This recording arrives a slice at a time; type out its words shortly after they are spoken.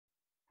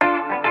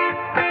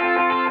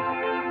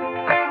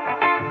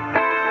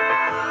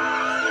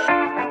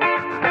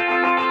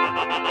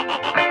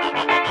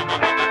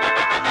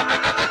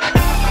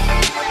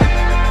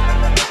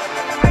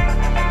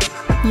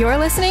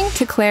listening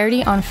to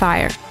Clarity on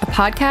Fire, a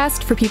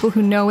podcast for people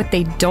who know what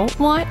they don't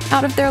want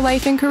out of their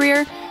life and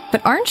career,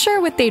 but aren't sure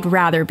what they'd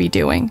rather be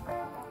doing.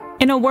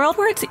 In a world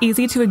where it's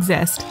easy to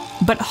exist,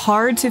 but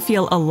hard to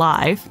feel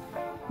alive,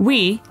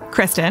 we,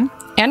 Kristen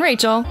and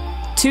Rachel,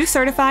 2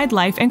 certified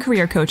life and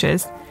career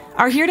coaches,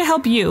 are here to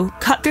help you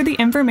cut through the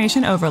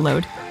information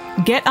overload,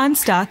 get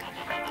unstuck,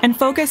 and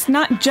focus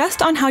not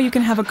just on how you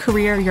can have a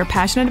career you're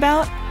passionate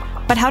about,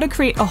 but how to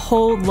create a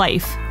whole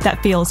life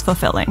that feels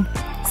fulfilling.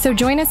 So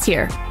join us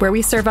here, where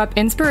we serve up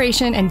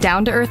inspiration and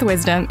down-to-earth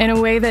wisdom in a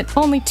way that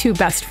only 2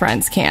 best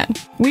friends can.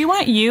 We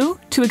want you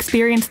to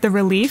experience the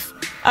relief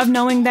of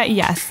knowing that,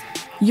 yes,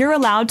 you're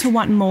allowed to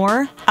want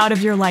more out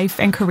of your life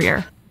and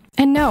career.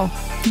 And no,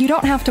 you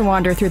don't have to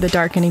wander through the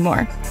dark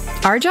anymore.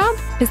 Our job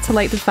is to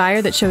light the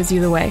fire that shows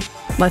you the way.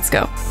 Let's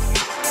go.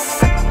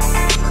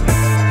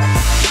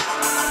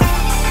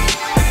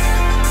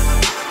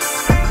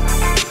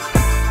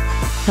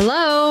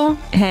 Hello.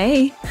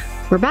 Hey.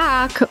 We're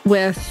back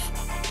with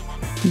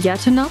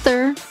yet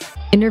another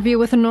interview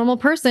with a normal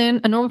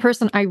person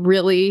I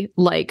really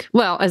like.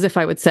 Well, as if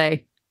I would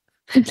say,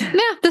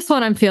 this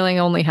one I'm feeling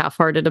only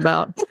half-hearted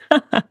about.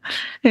 I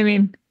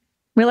mean,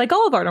 we like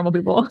all of our normal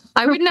people.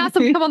 I wouldn't ask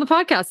them to come on the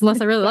podcast unless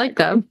I really liked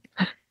them.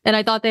 And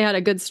I thought they had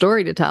a good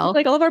story to tell.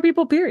 Like all of our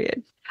people,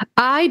 period.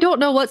 I don't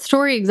know what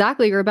story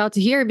exactly you're about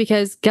to hear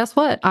because guess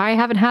what? I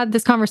haven't had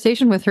this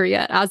conversation with her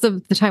yet. As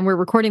of the time we're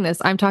recording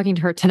this, I'm talking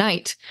to her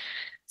tonight.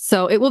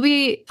 So it will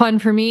be fun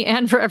for me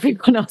and for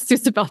everyone else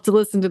who's about to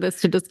listen to this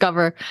to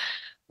discover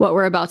what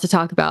we're about to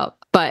talk about.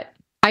 But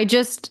I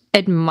just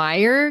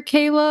admire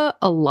Kayla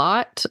a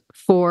lot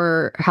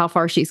for how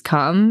far she's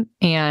come.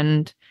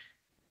 And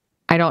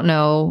I don't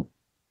know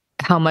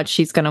how much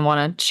she's going to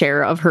want to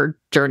share of her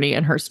journey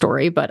and her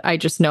story, but I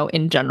just know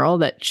in general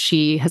that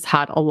she has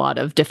had a lot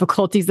of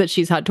difficulties that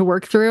she's had to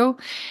work through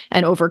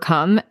and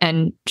overcome.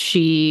 And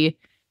she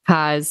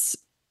has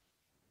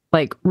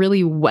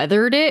really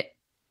weathered it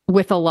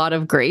with a lot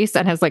of grace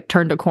and has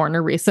turned a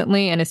corner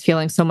recently and is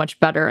feeling so much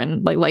better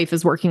and life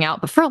is working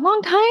out. But for a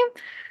long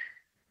time,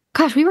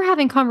 gosh, we were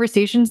having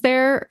conversations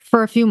there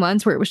for a few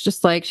months where it was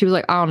just she was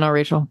like, I don't know,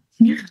 Rachel.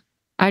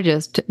 I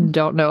just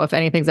don't know if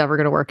anything's ever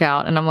going to work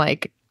out. And I'm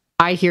like,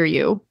 I hear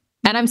you.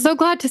 And I'm so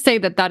glad to say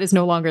that that is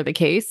no longer the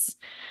case.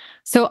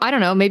 So I don't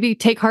know, maybe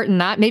take heart in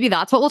that. Maybe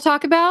that's what we'll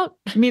talk about.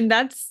 I mean,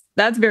 that's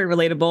very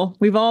relatable.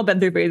 We've all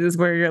been through phases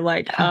where you're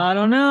like, I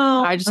don't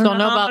know. I just don't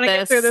know about this.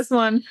 Get through this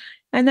one.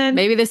 And then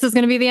maybe this is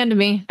going to be the end of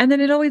me. And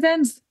then it always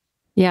ends.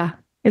 Yeah.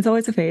 It's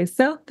always a phase.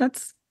 So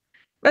that's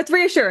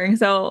reassuring.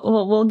 So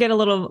we'll get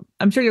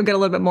I'm sure you'll get a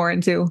little bit more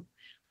into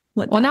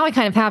well, now I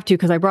kind of have to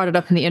because I brought it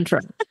up in the intro.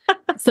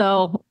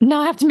 So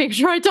now I have to make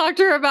sure I talk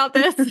to her about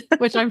this,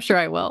 which I'm sure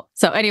I will.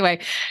 So anyway,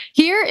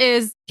 here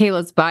is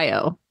Kayla's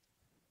bio.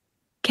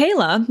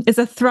 Kayla is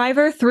a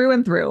thriver through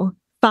and through.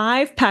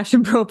 5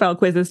 passion profile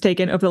quizzes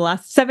taken over the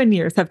last 7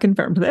 years have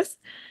confirmed this.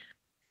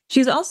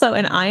 She's also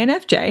an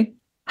INFJ,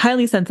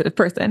 highly sensitive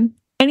person,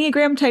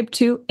 Enneagram type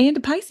 2, and a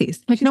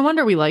Pisces. No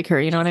wonder we like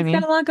her. You know what I mean? She's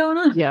got a lot going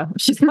on. Yeah,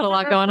 she's got a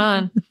lot going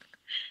on.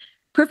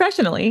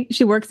 Professionally,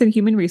 she works in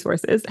human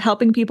resources,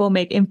 helping people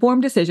make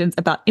informed decisions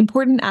about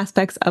important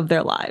aspects of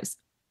their lives.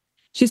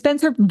 She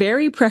spends her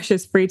very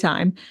precious free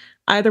time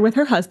either with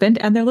her husband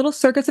and their little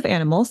circus of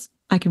animals.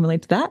 I can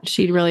relate to that.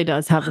 She really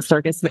does have a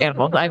circus of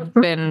animals. I've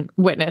been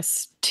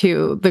witness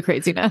to the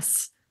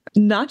craziness.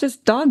 Not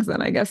just dogs,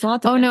 then, I guess.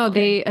 Lots of no,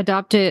 they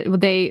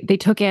adopted, they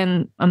took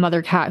in a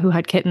mother cat who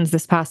had kittens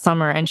this past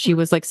summer, and she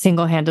was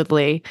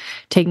single-handedly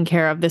taking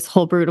care of this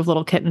whole brood of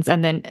little kittens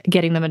and then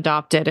getting them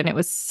adopted. And it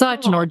was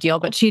such an ordeal,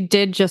 but she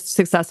did just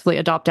successfully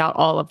adopt out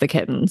all of the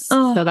kittens.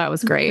 So that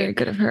was great. Very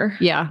good of her.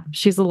 Yeah.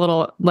 She's a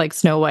little like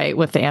Snow White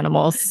with the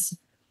animals.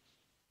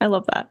 I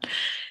love that.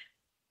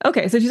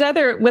 Okay, so she's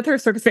either with her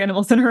circus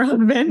animals and her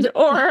husband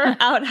or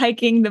out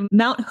hiking the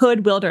Mount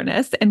Hood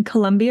Wilderness and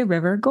Columbia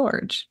River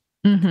Gorge.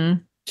 Mm-hmm.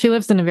 She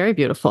lives in a very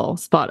beautiful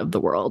spot of the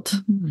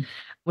world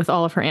with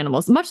all of her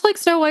animals, much like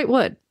Snow White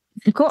would.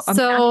 Cool.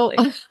 So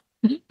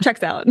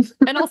checks out.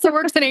 And also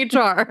works in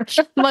HR,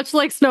 much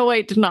like Snow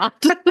White did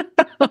not.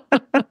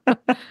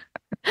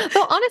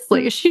 Though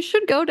honestly, she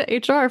should go to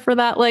HR for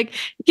that.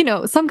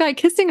 Some guy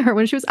kissing her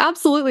when she was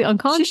absolutely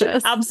unconscious. She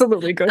should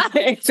absolutely go to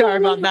HR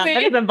about that.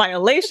 That is a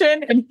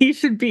violation, and he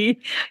should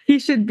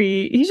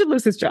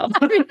lose his job.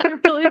 I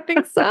really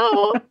think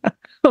so.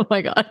 Oh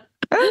my God.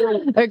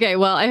 Okay,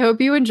 well, I hope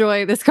you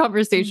enjoy this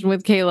conversation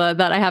with Kayla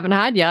that I haven't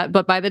had yet,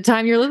 but by the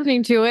time you're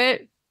listening to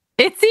it,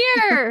 it's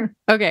here.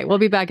 Okay, we'll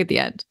be back at the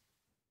end.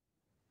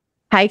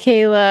 Hi,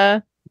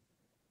 Kayla.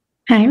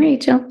 Hi,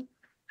 Rachel.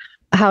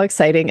 How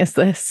exciting is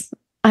this?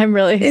 I'm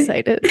really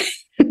excited.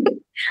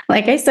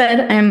 Like I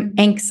said, I'm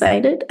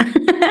excited.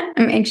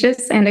 I'm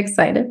anxious and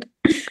excited.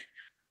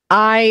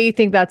 I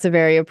think that's a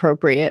very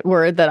appropriate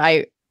word that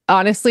I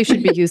honestly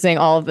should be using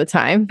all of the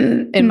time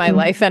in my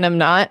life, and I'm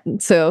not.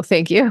 So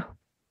thank you.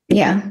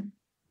 Yeah.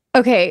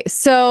 Okay.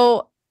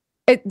 So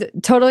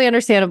totally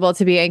understandable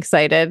to be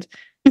excited.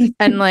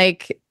 And I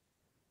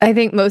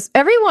think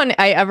everyone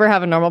I ever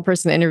have a normal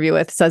person to interview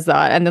with says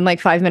that. And then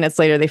 5 minutes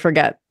later, they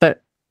forget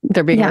that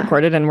they're being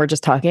recorded and we're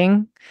just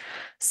talking.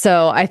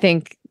 So I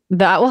think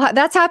that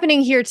that's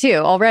happening here too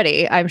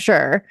already, I'm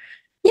sure.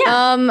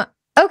 Yeah.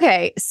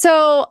 Okay.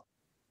 So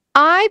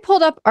I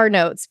pulled up our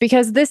notes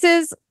because this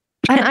is,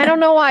 and I don't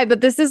know why,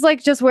 but this is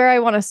like just where I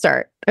want to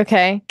start.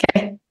 Okay.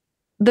 Okay.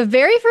 The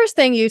very first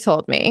thing you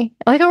told me,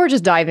 like, oh, we're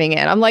just diving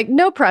in. I'm like,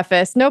 no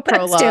preface, no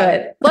prologue. Let's do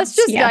it. Let's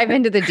just dive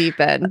into the deep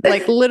end,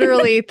 like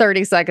literally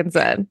 30 seconds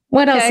in.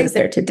 What else is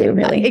there to do,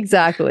 really?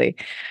 Exactly.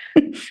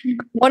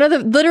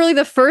 Literally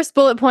the first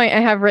bullet point I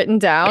have written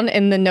down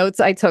in the notes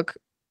I took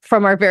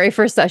from our very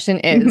first session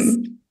is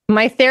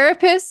my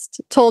therapist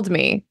told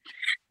me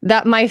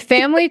that my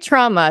family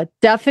trauma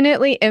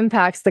definitely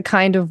impacts the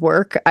kind of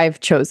work I've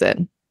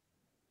chosen.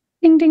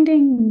 Ding, ding,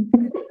 ding.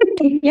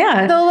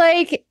 Yeah. So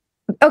like,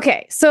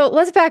 okay, so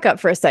let's back up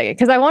for a second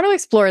because I want to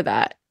explore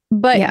that.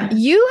 But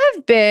you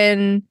have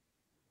been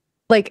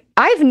like,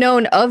 I've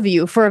known of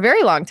you for a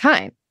very long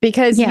time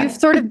because you've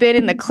sort of been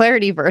in the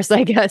Clarityverse,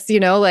 I guess,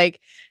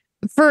 like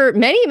for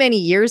many, many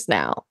years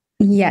now.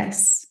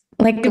 Yes.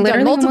 Like you've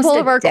done multiple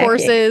of our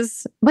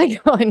courses.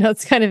 Like, I know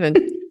it's kind of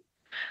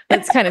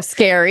that's kind of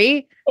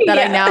scary that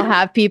I now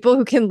have people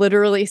who can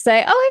literally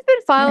say, oh, I've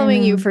been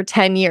following you for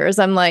 10 years.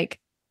 I'm like,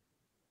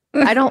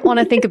 I don't want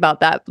to think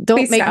about that.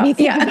 Don't make me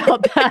think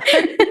about that.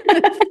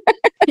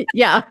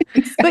 Yeah.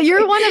 Exactly. But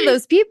you're one of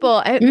those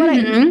people.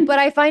 But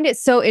I find it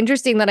so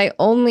interesting that I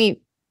only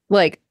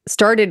like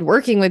started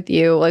working with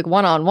you like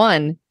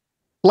one-on-one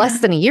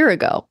less than a year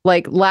ago,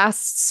 like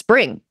last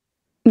spring.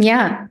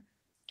 Yeah.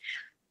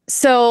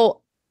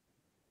 So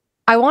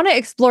I want to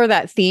explore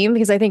that theme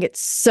because I think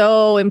it's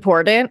so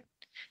important.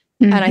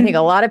 And I think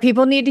a lot of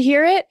people need to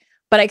hear it.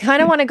 But I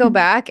kind of want to go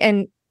back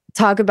and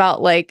talk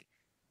about like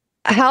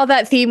how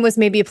that theme was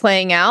maybe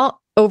playing out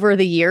over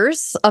the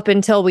years up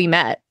until we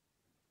met.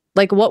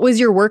 Like, what was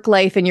your work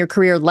life and your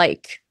career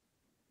like?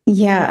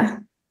 Yeah.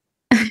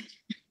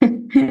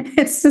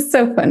 It's just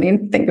so funny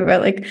to think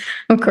about. Like,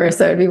 of course,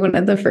 that would be one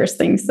of the first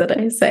things that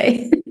I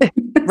say.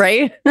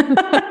 Right?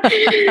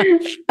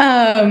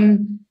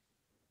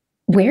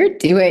 Where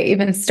do I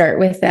even start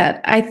with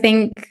that? I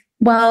think,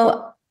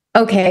 well,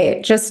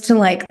 okay, just to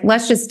like,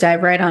 let's just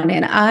dive right on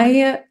in.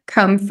 I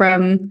come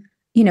from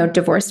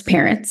divorced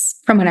parents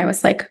from when I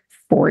was like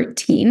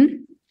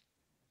 14,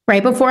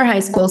 right before high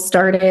school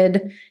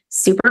started,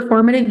 super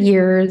formative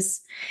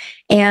years.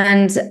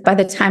 And by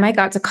the time I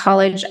got to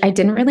college, I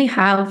didn't really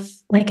have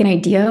like an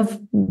idea of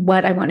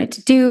what I wanted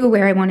to do,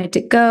 where I wanted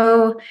to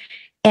go.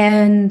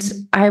 And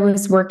I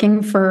was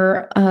working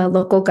for a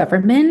local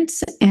government,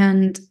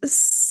 and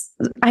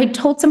I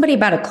told somebody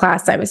about a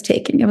class I was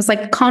taking. It was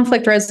like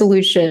conflict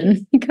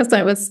resolution because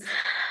I was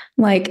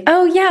like,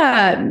 oh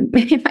yeah,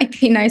 it might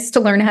be nice to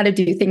learn how to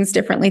do things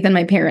differently than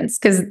my parents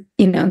because,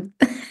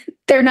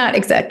 they're not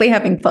exactly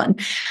having fun.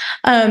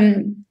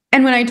 And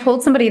when I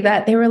told somebody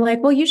that, they were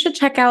like, well, you should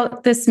check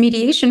out this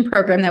mediation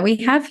program that we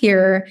have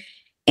here.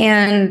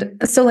 And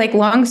so like,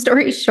 long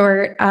story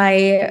short,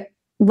 I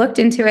looked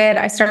into it.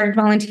 I started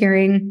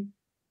volunteering.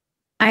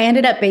 I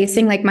ended up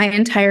basing like my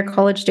entire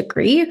college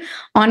degree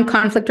on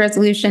conflict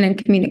resolution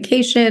and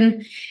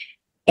communication.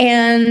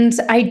 And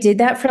I did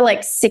that for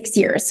like 6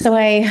 years. So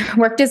I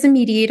worked as a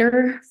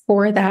mediator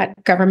for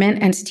that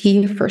government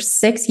entity for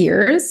 6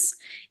 years.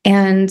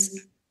 And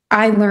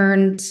I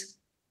learned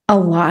a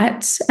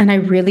lot and I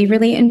really,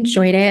 really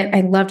enjoyed it.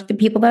 I loved the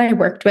people that I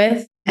worked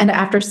with. And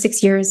after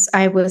 6 years,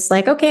 I was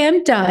like, okay,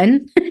 I'm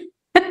done.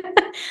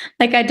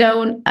 Like, I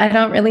don't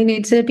really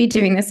need to be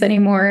doing this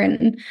anymore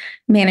and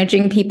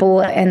managing people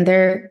and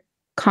their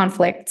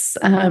conflicts.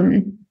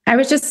 I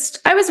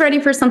was ready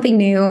for something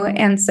new.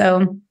 And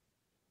so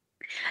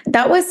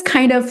that was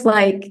kind of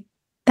like,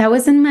 that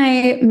was in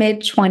my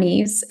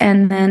mid-20s.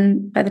 And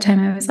then by the time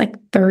I was like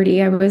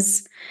 30, I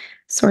was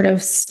sort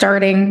of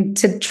starting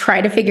to try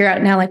to figure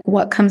out now, like,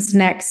 what comes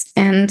next,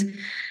 and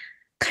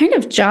kind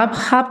of job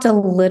hopped a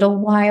little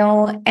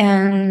while.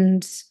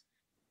 And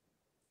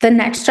the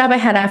next job I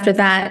had after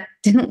that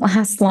didn't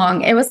last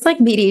long. It was like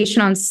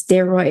mediation on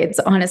steroids,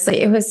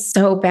 honestly. It was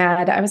so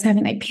bad. I was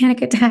having like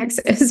panic attacks.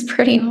 It was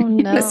pretty,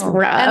 it was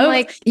rough. And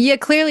like, you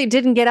clearly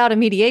didn't get out of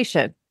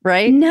mediation,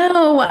 right?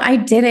 No, I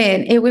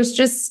didn't. It was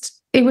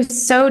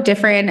so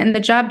different. And the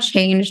job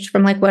changed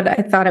from like what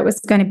I thought it was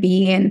going to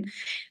be. And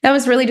that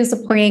was really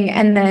disappointing.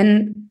 And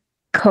then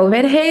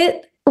COVID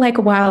hit like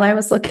while I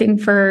was looking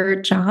for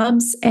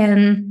jobs.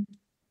 And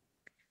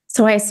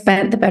so I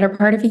spent the better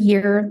part of a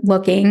year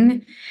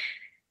looking.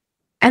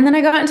 And then I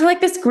got into like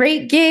this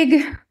great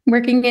gig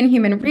working in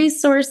human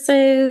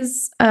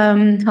resources,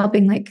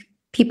 helping like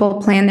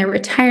people plan their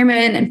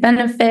retirement and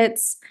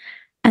benefits.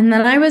 And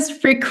then I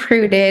was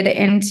recruited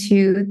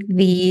into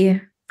the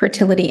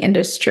fertility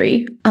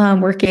industry,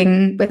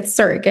 working with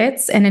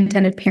surrogates and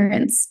intended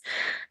parents.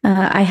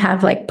 I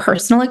have like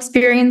personal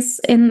experience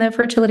in the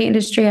fertility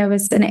industry. I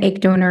was an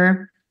egg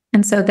donor.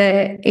 And so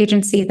the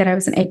agency that I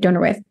was an egg donor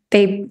with,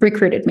 they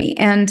recruited me,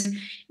 and it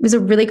was a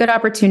really good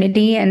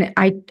opportunity. And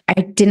I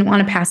didn't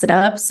want to pass it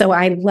up. So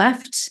I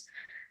left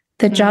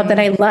the job that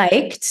I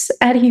liked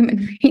at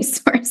Human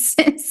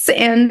Resources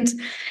and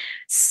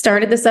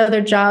started this other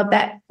job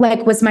that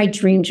like was my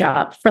dream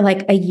job for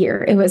like a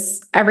year. It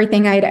was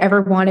everything I'd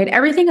ever wanted,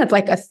 everything of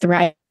like a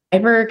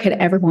thriver could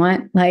ever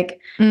want, like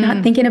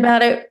not thinking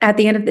about it at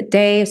the end of the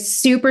day,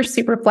 super,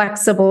 super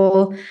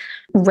flexible,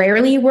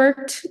 rarely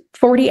worked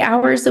 40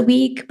 hours a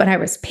week, but I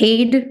was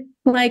paid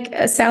like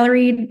a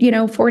salaried,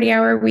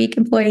 40-hour a week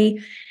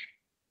employee.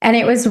 And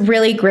it was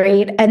really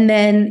great. And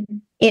then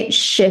it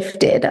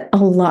shifted a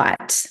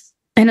lot.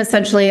 And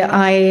essentially,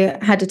 I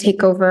had to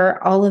take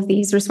over all of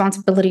these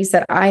responsibilities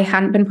that I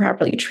hadn't been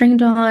properly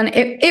trained on.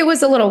 It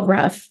was a little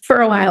rough for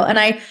a while. And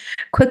I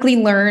quickly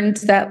learned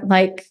that,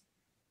 like,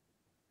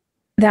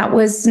 that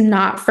was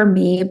not for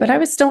me, but I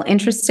was still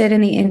interested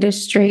in the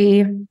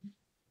industry.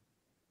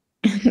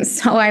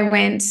 So I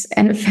went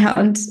and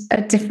found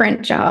a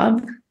different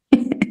job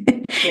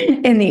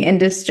in the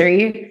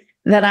industry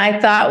that I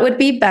thought would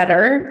be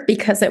better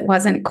because it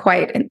wasn't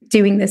quite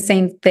doing the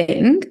same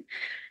thing.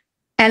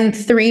 And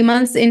 3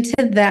 months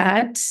into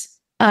that,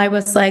 I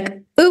was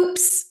like,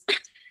 oops,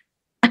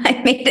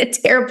 I made a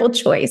terrible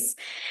choice.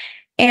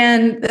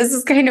 And this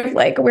is kind of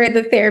like where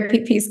the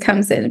therapy piece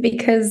comes in,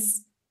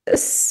 because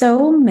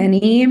so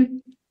many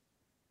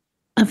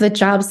of the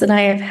jobs that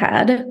I have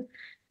had,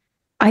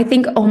 I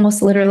think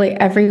almost literally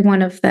every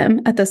one of them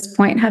at this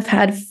point have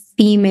had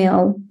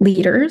female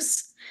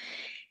leaders.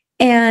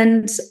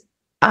 And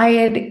I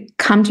had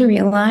come to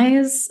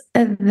realize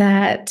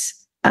that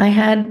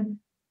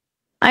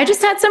I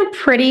just had some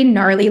pretty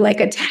gnarly like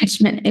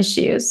attachment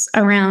issues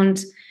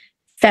around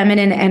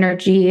feminine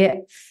energy,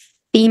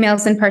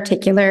 females in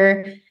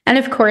particular. And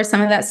of course,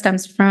 some of that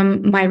stems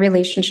from my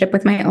relationship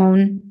with my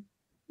own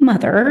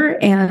mother,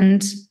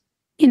 and,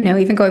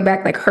 even going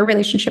back, like her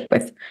relationship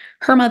with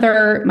her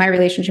mother, my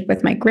relationship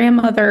with my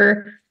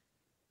grandmother.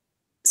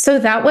 So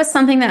that was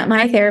something that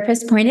my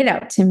therapist pointed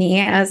out to me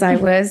as I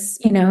was,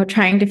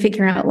 trying to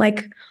figure out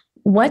like,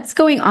 what's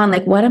going on?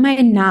 Like, what am I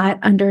not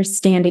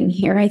understanding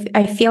here?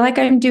 I feel like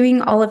I'm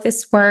doing all of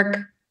this work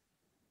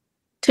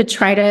to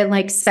try to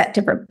like set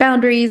different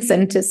boundaries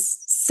and to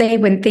say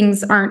when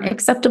things aren't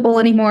acceptable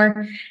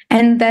anymore.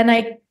 And then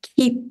I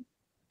keep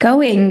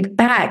going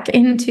back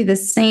into the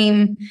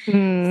same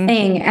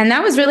thing. And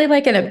that was really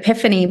like an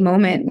epiphany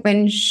moment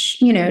when,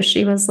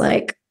 she was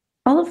like,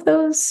 all of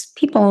those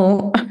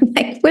people are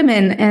like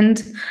women.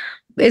 And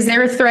is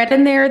there a thread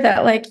in there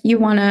that like you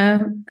want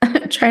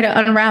to try to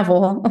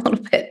unravel a little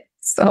bit?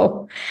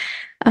 So,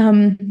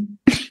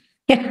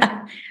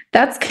 yeah,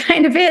 that's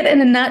kind of it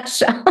in a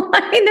nutshell.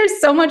 I mean, there's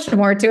so much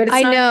more to it.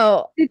 I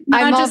know. It's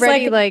not I'm just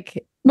already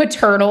like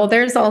maternal.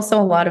 There's also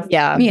a lot of,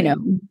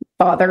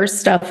 father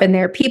stuff in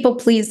there, people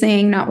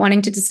pleasing, not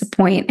wanting to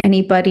disappoint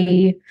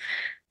anybody.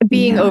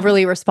 Being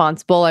overly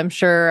responsible, I'm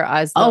sure,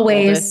 as the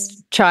always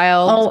oldest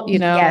child,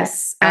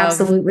 Yes,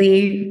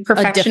 absolutely.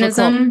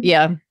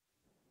 Perfectionism.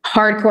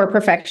 Hardcore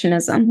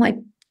perfectionism, like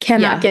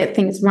cannot get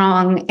things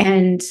wrong.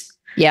 And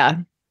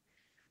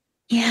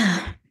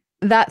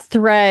that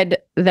thread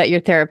that your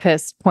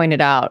therapist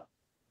pointed out,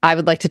 I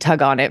would like to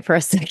tug on it for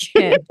a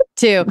second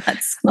too.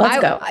 Let's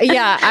go.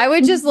 I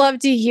would just love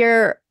to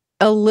hear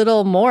a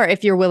little more,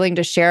 if you're willing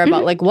to share,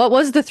 about like, what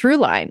was the through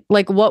line?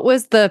 Like, what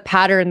was the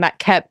pattern that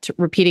kept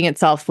repeating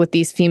itself with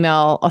these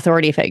female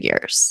authority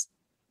figures?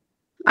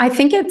 I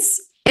think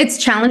it's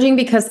challenging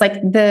because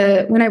like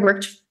when I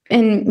worked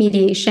in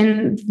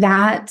mediation,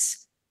 that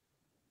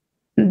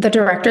the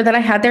director that I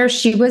had there,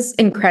 she was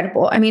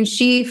incredible. I mean,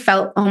 she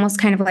felt almost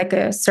kind of like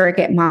a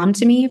surrogate mom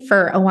to me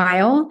for a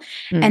while.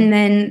 And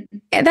then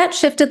that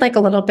shifted like a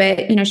little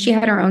bit. She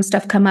had her own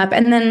stuff come up.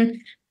 And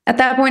then at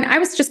that point, I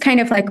was just kind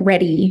of like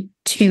ready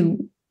to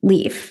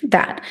leave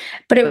that.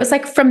 But it was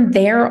like from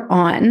there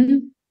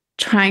on,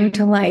 trying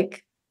to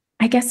like,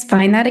 I guess,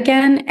 find that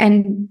again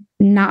and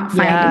not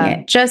finding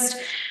it. Just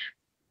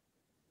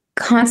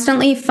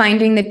constantly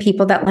finding the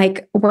people that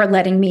like were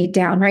letting me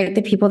down, right?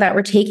 The people that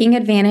were taking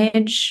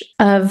advantage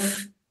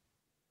of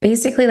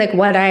basically like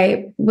what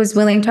I was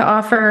willing to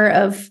offer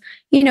of,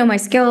 my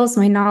skills,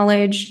 my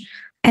knowledge.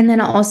 And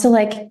then also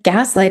like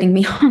gaslighting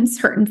me on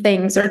certain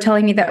things or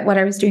telling me that what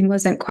I was doing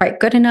wasn't quite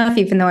good enough,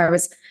 even though I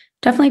was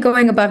definitely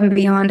going above and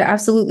beyond,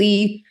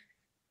 absolutely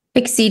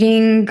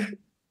exceeding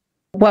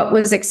what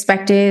was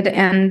expected.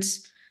 And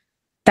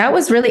that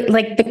was really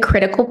like the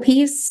critical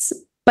piece,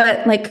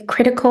 but like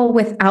critical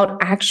without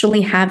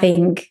actually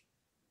having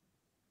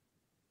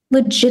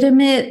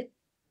legitimate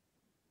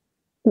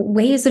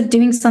ways of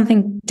doing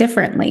something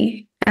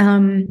differently.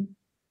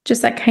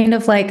 Just that kind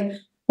of like,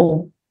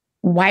 well,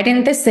 why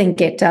didn't this thing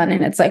get done?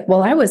 And it's like,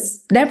 well, I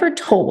was never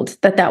told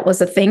that that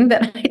was a thing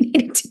that I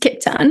needed to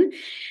get done.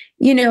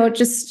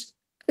 Just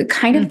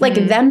kind of like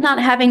them not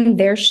having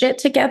their shit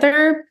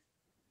together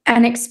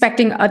and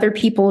expecting other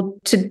people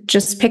to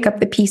just pick up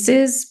the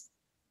pieces,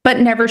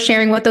 but never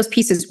sharing what those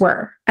pieces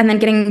were. And then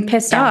getting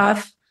pissed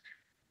off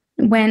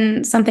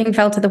when something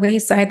fell to the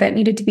wayside that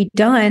needed to be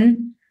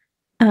done.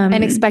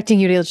 And expecting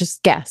you to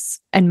just guess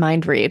and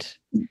mind read.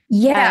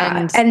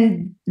 Yeah.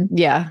 And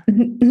yeah.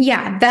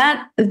 yeah,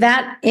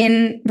 that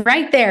in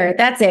right there,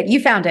 that's it.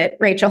 You found it,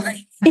 Rachel.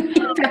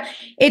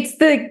 It's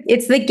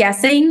the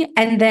guessing,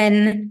 and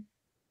then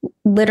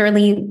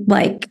literally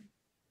like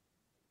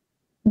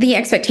the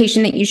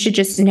expectation that you should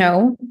just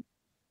know,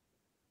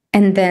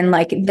 and then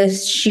like the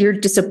sheer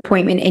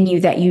disappointment in you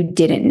that you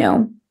didn't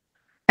know,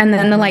 and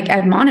then the like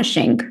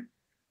admonishing.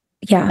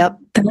 Yeah. Yep.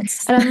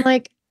 And I'm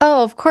like,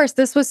 oh, of course,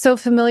 this was so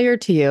familiar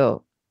to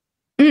you.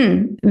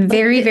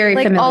 Very, very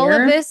like familiar. All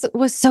of this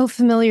was so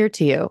familiar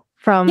to you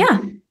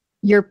from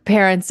your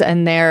parents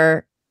and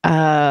their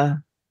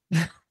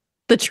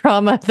the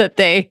trauma that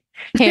they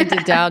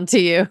handed down to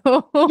you.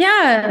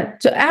 Yeah,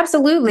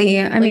 absolutely.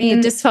 I mean,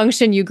 the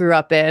dysfunction you grew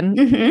up in,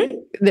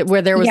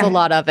 where there was a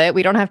lot of it.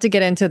 We don't have to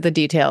get into the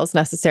details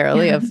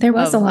necessarily there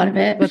was a lot of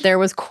it, but there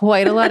was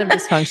quite a lot of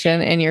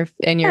dysfunction in your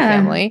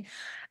family.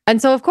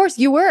 And so, of course,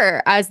 you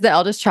were, as the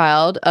eldest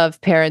child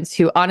of parents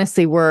who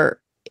honestly were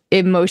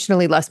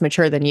emotionally less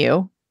mature than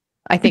you,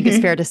 I think it's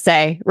fair to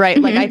say, right?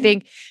 Like, I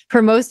think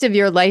for most of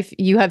your life,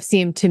 you have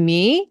seemed to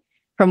me,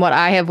 from what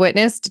I have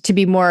witnessed, to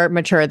be more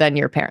mature than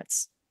your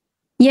parents.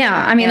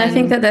 Yeah. I mean, I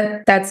think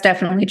that's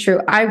definitely true.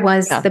 I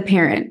was the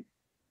parent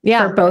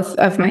for both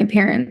of my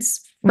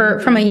parents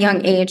from a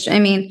young age. I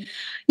mean,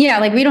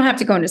 like we don't have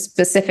to go into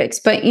specifics,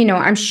 but,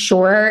 I'm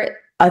sure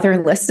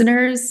other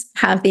listeners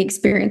have the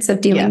experience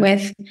of dealing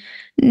with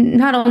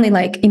not only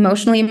like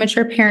emotionally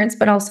immature parents,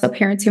 but also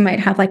parents who might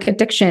have like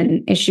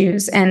addiction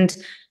issues, and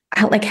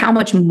how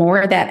much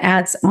more that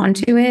adds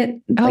onto it.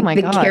 Oh like my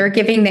the God.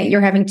 caregiving that you're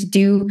having to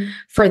do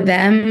for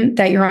them,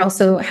 that you're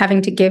also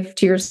having to give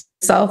to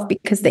yourself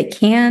because they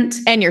can't.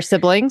 And your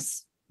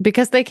siblings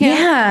because they can't.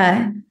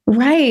 Yeah,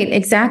 right.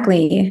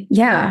 Exactly.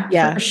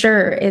 Yeah, for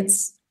sure.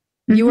 It's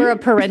you were a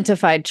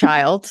parentified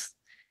child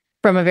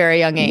from a very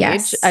young age.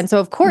 Yes. And so,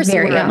 of course, you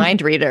were a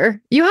mind reader.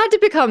 You had to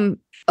become,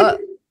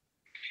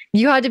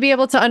 you had to be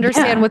able to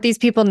understand what these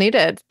people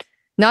needed,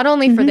 not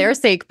only for their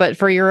sake, but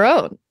for your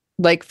own,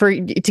 like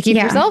to keep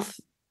yourself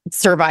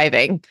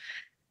surviving.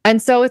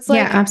 And so it's like,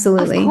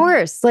 absolutely. Of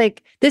course,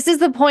 like this is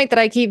the point that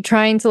I keep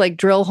trying to like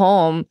drill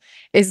home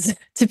is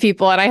to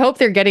people. And I hope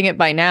they're getting it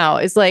by now,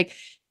 is like,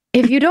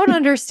 if you don't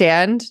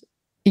understand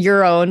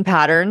your own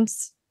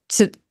patterns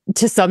to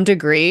some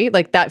degree,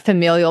 like that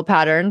familial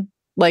pattern,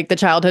 like the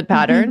childhood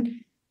pattern,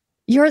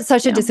 you're at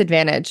such a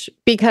disadvantage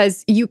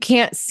because you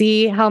can't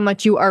see how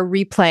much you are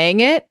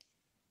replaying it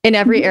in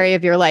every area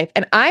of your life.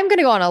 And I'm going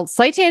to go on a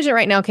slight tangent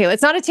right now, Kayla.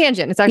 It's not a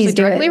tangent. It's actually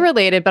directly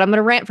related, but I'm going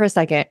to rant for a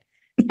second,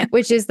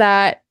 which is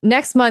that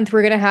next month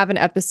we're going to have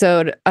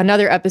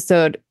another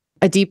episode,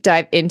 a deep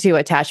dive into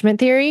attachment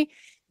theory.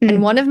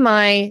 And one of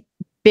my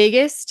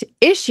biggest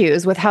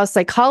issues with how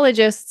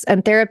psychologists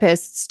and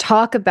therapists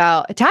talk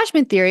about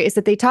attachment theory is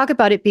that they talk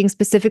about it being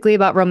specifically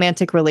about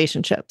romantic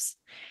relationships.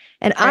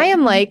 And I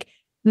am like,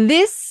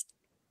 this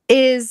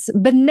is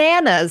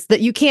bananas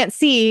that you can't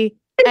see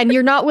and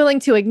you're not willing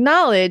to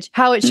acknowledge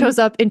how it shows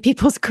up in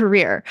people's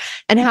career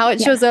and how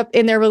it shows up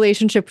in their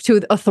relationship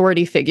to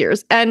authority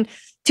figures. And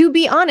to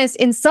be honest,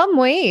 in some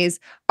ways,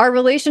 our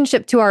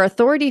relationship to our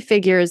authority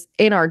figures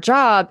in our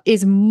job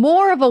is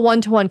more of a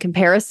one-to-one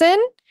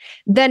comparison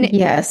than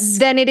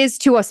it is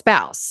to a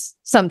spouse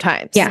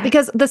sometimes. Yeah.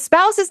 Because the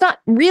spouse is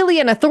not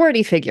really an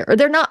authority figure, or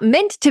they're not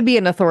meant to be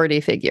an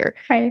authority figure.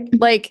 Right.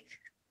 Like,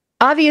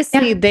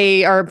 obviously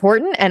they are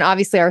important, and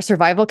obviously our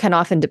survival can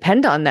often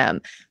depend on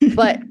them.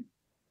 But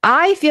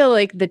I feel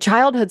like the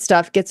childhood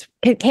stuff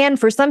can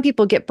for some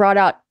people get brought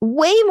out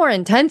way more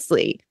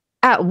intensely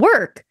at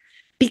work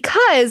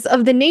because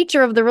of the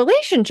nature of the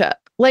relationship.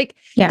 Like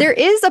there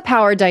is a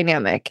power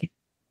dynamic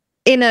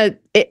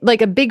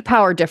like a big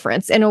power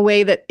difference in a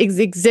way that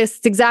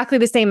exists exactly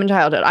the same in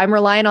childhood. I'm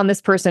relying on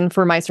this person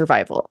for my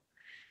survival.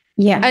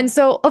 Yeah. And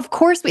so, of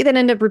course, we then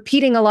end up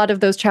repeating a lot of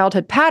those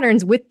childhood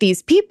patterns with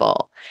these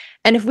people.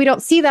 And if we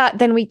don't see that,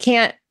 then we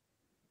can't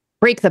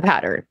break the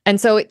pattern. And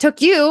so it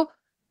took you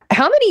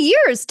how many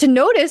years to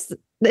notice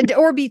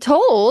or be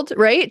told,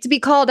 right, to be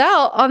called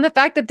out on the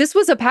fact that this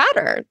was a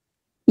pattern?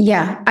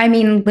 Yeah. I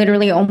mean,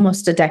 literally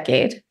almost a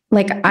decade.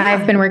 Like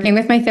I've been working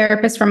with my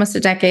therapist for almost a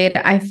decade.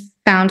 I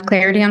found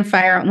clarity on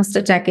fire almost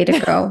a decade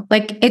ago.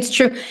 Like it's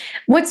true.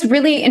 What's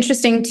really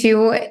interesting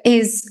too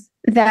is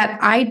that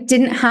I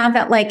didn't have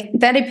that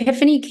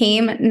epiphany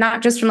came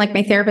not just from like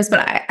my therapist,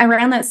 but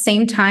around that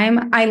same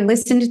time, I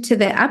listened to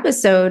the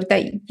episode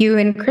that you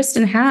and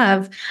Kristen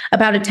have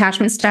about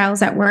attachment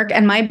styles at work,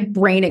 and my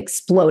brain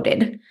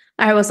exploded.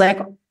 I was like,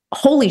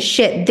 holy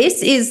shit,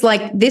 this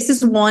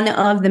is one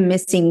of the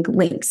missing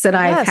links that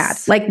I've had.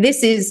 Like,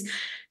 this is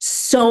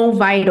so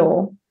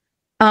vital.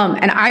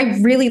 And I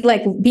really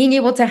like being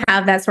able to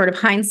have that sort of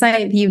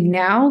hindsight view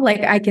now.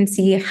 Like, I can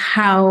see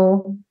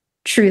how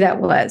true that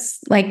was.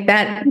 Like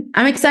that.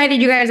 I'm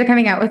excited you guys are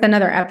coming out with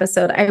another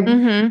episode. I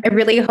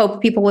really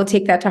hope people will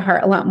take that to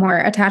heart a lot more.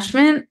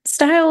 Attachment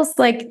styles,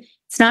 like,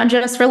 it's not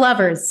just for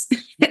lovers.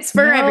 It's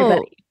for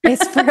everybody.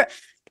 It's for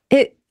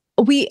it.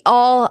 We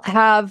all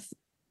have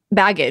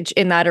baggage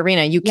in that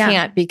arena. You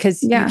can't,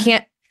 because you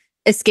can't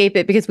escape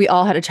it, because we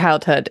all had a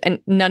childhood, and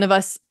none of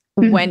us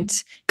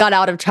got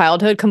out of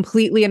childhood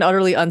completely and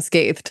utterly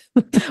unscathed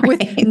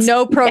with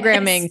no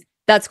programming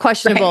that's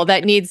questionable,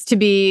 that needs to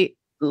be,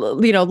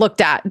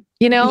 looked at,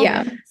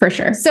 Yeah, for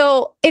sure.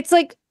 So it's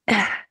like,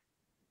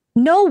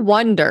 no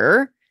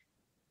wonder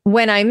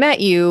when I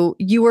met you,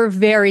 you were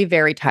very,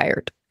 very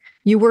tired.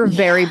 You were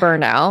very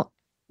burnout.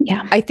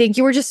 Yeah. I think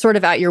you were just sort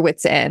of at your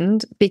wit's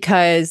end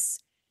because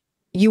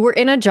you were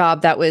in a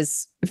job that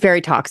was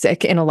very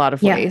toxic in a lot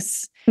of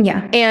ways.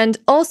 Yeah. And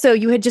also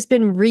you had just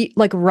been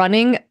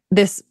running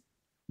this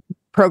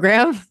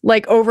program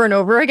like over and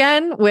over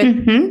again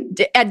with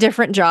at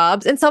different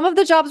jobs. And some of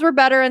the jobs were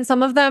better and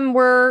some of them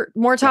were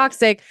more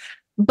toxic,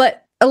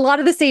 but a lot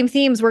of the same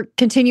themes were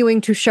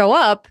continuing to show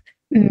up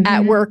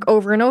at work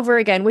over and over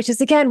again, which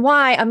is again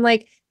why I'm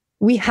like,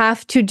 we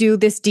have to do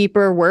this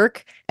deeper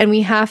work and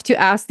we have to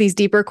ask these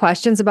deeper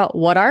questions about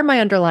what are my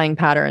underlying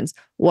patterns?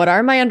 What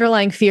are my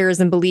underlying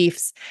fears and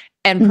beliefs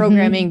and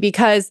programming?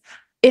 Because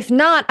if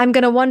not, I'm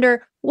going to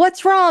wonder,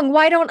 what's wrong?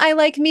 Why don't I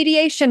like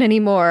mediation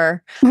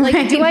anymore?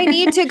 Like, do I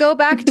need to go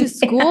back to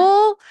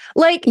school?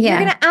 Like, you're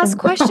going to ask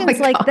questions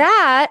like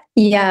that.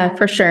 Yeah,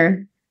 for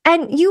sure.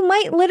 And you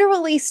might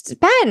literally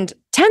spend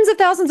tens of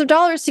thousands of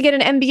dollars to get an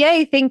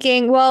MBA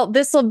thinking, well,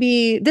 this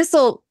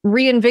will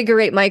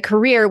reinvigorate my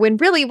career, when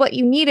really what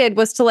you needed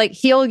was to like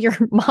heal your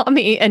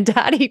mommy and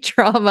daddy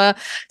trauma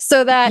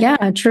so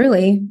that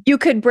truly you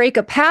could break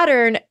a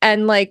pattern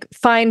and like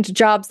find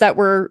jobs that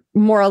were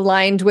more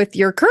aligned with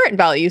your current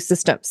value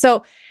system.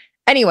 So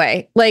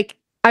anyway, like,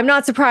 I'm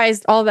not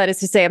surprised. All that is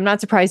to say, I'm not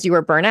surprised you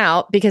were burnt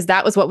out because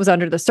that was what was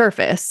under the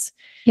surface.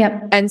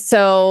 Yep. And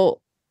so,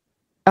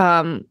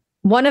 I'm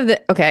going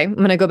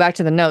to go back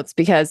to the notes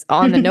because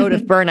on the note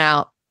of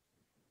burnout,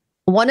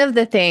 one of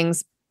the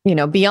things,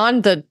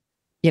 beyond the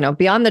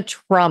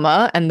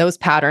trauma and those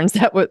patterns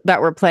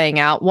that were playing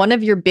out, one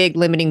of your big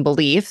limiting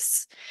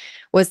beliefs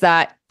was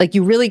that like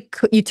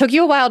you took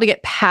you a while to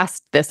get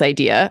past this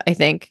idea, I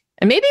think,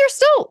 and maybe you're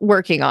still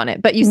working on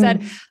it, but you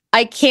said,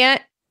 I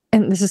can't,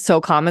 and this is so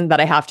common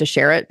that I have to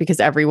share it because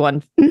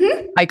everyone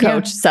I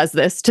coach says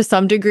this to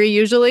some degree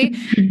usually,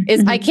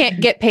 is I can't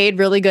get paid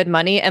really good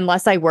money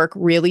unless I work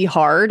really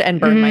hard and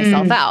burn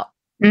myself out.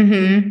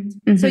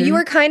 So you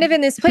were kind of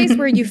in this place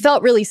where you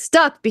felt really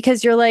stuck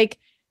because you're like,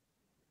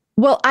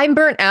 well, I'm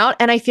burnt out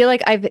and I feel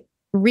like I've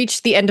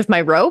reached the end of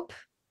my rope.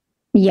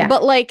 Yeah.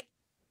 But like,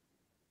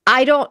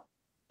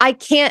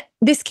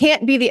 this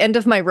can't be the end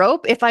of my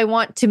rope if I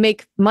want to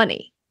make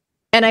money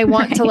and I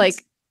want to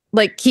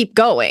like keep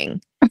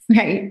going.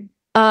 Right.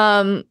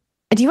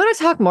 Do you want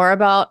to talk more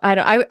about,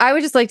 I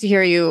would just like to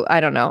hear you,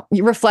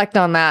 you reflect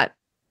on that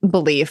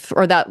belief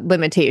or that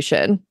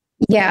limitation.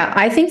 Yeah,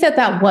 I think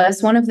that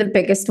was one of the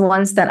biggest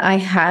ones that I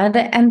had.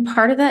 And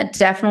part of that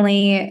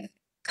definitely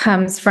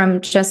comes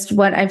from just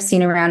what I've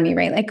seen around me,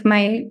 right? Like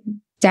my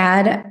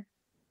dad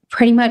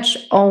pretty much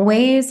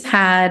always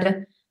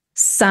had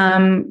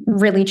some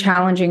really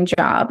challenging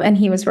job and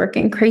he was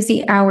working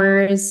crazy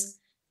hours.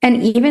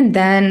 And even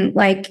then,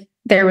 like,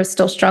 there was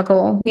still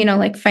struggle,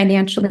 like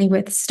financially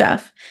with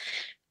stuff.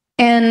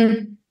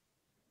 And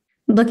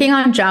looking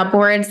on job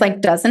boards,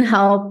 like, doesn't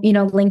help,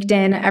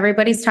 LinkedIn,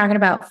 everybody's talking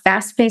about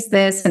fast-paced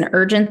this and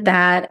urgent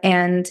that.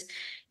 And,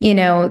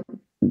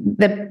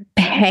 the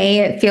pay,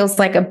 it feels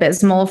like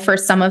abysmal for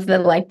some of the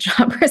like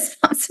job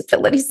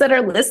responsibilities that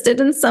are listed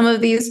in some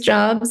of these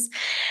jobs.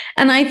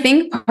 And I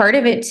think part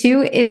of it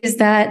too is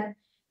that,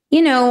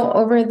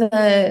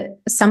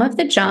 some of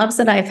the jobs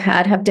that I've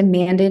had have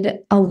demanded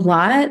a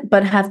lot,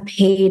 but have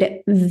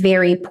paid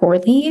very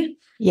poorly.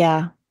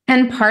 Yeah.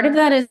 And part of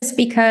that is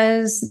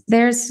because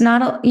there's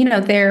not,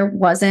 there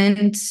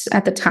wasn't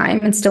at the time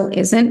and still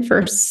isn't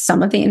for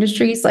some of the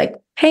industries like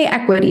pay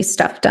equity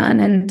stuff done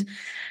and,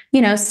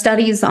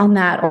 studies on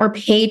that, or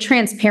pay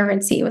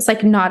transparency was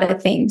like not a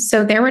thing.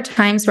 So there were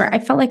times where I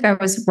felt like I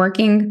was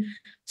working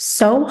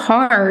so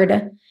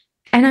hard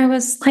and I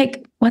was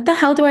like, what the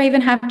hell do I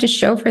even have to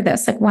show for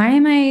this? Like,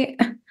 I'm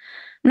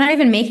not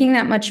even making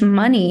that much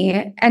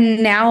money.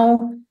 And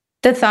now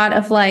the thought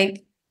of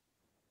like,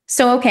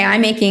 so, okay,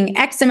 I'm making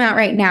X amount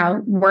right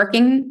now,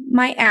 working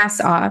my ass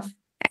off.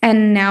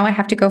 And now I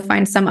have to go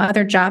find some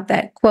other job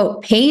that,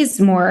 quote, pays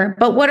more.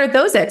 But what are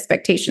those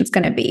expectations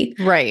going to be?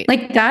 Right.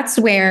 Like, that's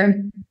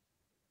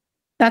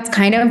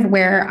kind of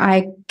where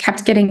I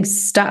kept getting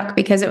stuck,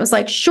 because it was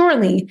like,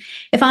 surely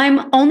if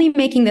I'm only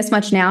making this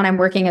much now and I'm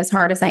working as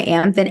hard as I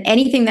am, then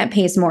anything that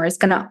pays more is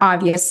going to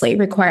obviously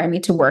require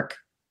me to work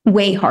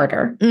way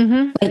harder,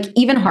 like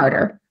even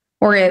harder,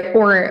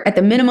 or at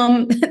the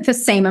minimum, the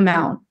same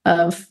amount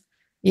of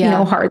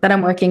hard that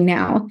I'm working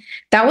now.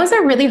 That was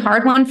a really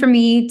hard one for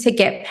me to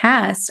get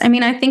past. I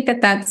mean, I think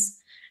that's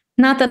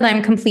not that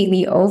I'm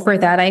completely over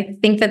that. I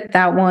think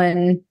that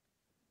one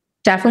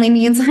definitely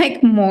needs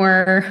like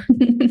more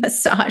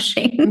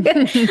massaging,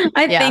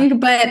 I think,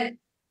 but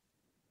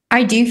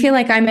I do feel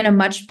like I'm in a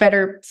much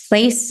better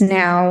place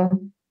now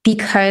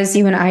because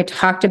you and I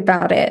talked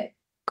about it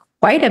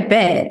quite a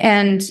bit.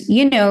 And,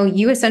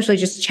 you essentially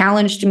just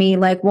challenged me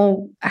like,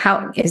 well,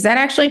 how is that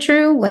actually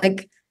true?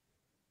 Like,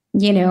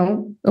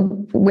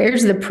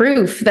 where's the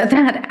proof that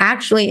that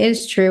actually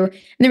is true? And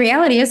the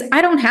reality is,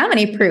 I don't have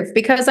any proof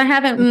because I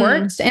haven't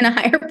worked in a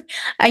higher,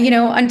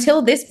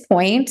 until this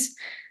point,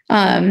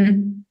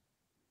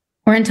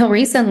 or until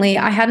recently,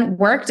 I hadn't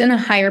worked in a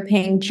higher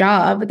paying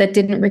job that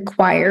didn't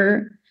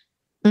require,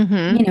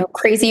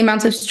 crazy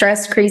amounts of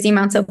stress, crazy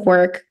amounts of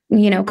work,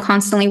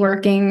 constantly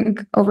working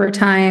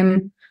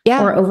overtime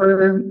or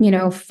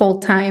over, full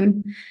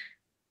time.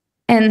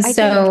 And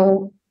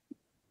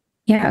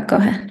yeah, go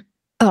ahead.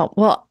 Oh,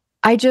 well,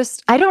 I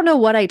don't know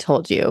what I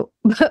told you,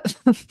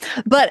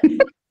 but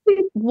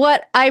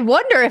what I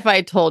wonder if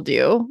I told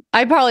you,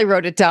 I probably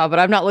wrote it down, but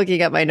I'm not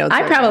looking at my notes.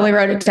 I probably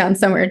wrote it down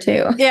somewhere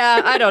too.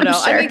 Yeah, I don't know.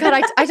 Sure. I mean,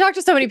 God, I talk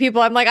to so many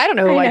people. I'm like, I don't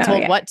know who I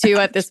told what to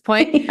at this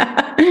point.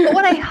 But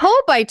what I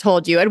hope I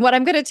told you, and what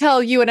I'm going to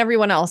tell you and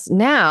everyone else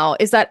now,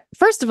 is that,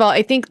 first of all,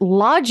 I think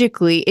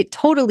logically, it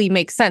totally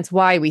makes sense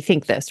why we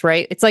think this,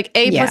 right? It's like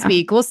A plus B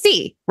equals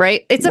C,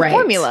 right? It's a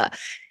formula.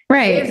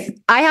 Right. If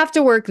I have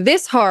to work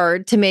this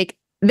hard to make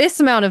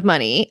this amount of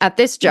money at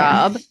this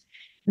job,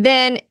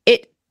 then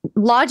it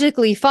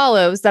logically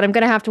follows that I'm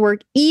going to have to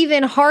work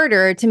even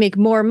harder to make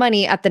more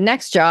money at the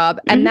next job.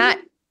 And that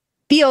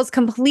feels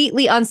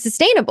completely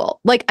unsustainable.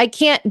 Like, I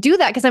can't do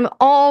that because I'm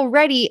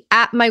already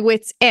at my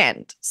wit's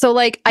end. So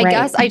like, I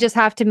guess I just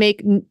have to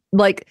make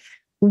like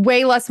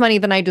way less money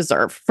than I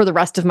deserve for the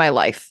rest of my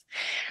life.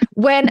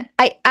 When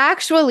I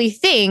actually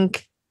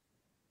think,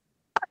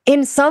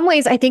 in some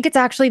ways, I think it's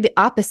actually the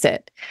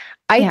opposite.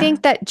 I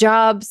think that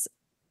jobs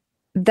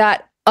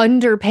that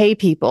underpay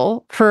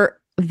people for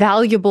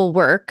valuable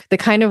work, the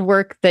kind of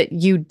work that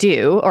you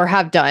do or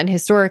have done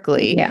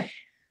historically,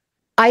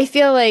 I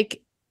feel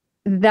like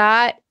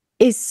that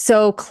is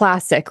so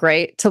classic,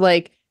 right? To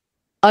like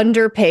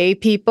underpay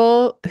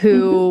people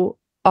who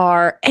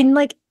are, and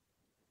like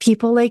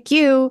people like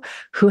you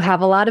who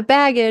have a lot of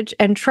baggage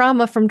and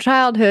trauma from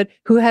childhood,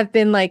 who have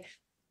been like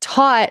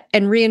taught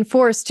and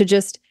reinforced to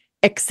just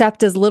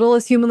accept as little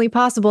as humanly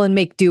possible and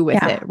make do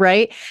with it,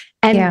 right?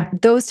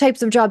 And those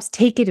types of jobs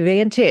take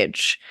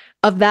advantage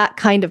of that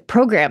kind of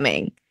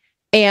programming.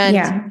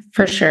 And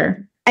for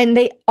sure. And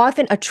they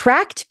often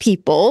attract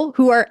people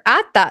who are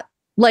at that,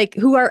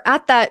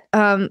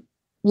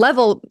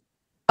 level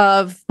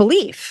of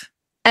belief.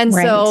 And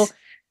so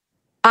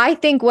I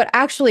think what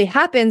actually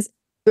happens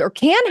or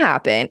can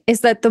happen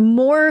is that the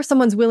more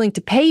someone's willing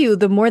to pay you,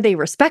 the more they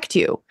respect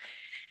you.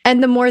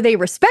 And the more they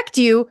respect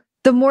you,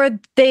 the more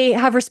they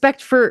have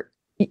respect for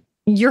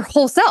your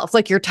whole self,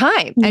 like your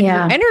time and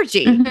your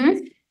energy.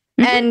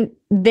 And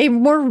the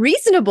more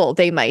reasonable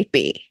they might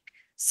be.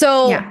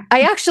 So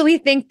I actually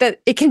think that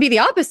it can be the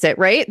opposite,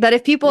 right? That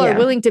if people are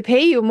willing to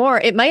pay you more,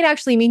 it might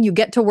actually mean you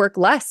get to work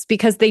less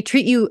because they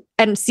treat you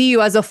and see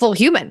you as a full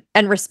human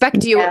and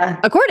respect you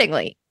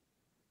accordingly.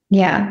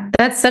 Yeah,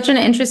 that's such an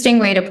interesting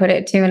way to put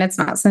it too. And it's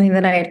not something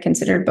that I had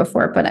considered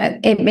before, but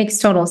it makes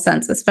total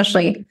sense,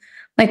 especially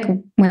like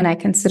when I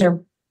consider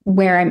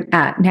where I'm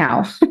at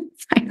now.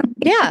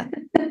 Yeah.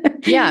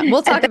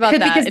 We'll talk about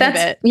that in a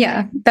bit.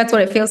 Yeah, that's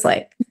what it feels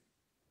like.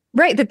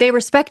 Right, that they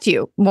respect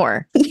you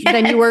more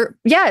than you were.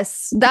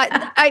 Yes, but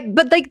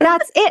like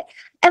that's it.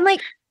 And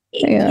like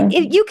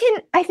you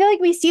can, I feel like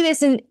we see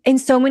this in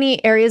so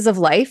many areas of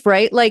life,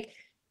 right? Like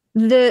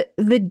the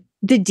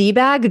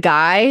D-bag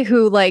guy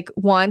who like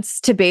wants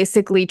to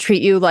basically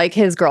treat you like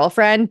his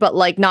girlfriend, but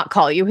like not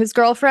call you his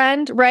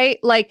girlfriend, right?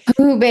 Like,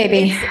 ooh,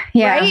 baby,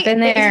 right?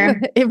 Been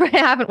there.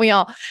 Haven't we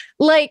all?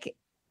 Like,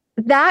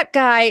 that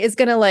guy is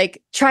going to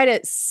like try to,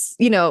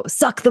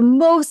 suck the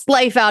most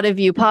life out of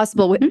you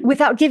possible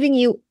without giving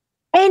you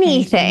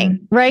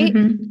anything, right?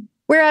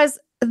 Whereas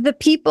the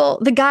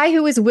guy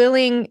who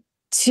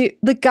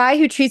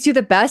treats you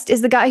the best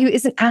is the guy who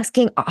isn't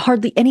asking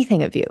hardly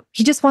anything of you.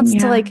 He just wants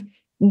to like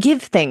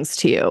give things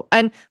to you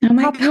and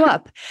prop you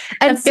up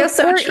and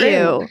support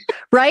you,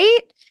 right?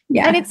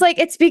 Yeah. And it's like,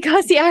 it's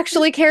because he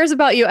actually cares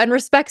about you and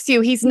respects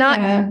you. He's not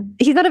a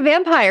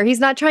vampire.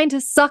 He's not trying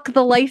to suck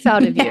the life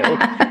out of you.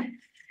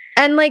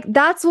 And like,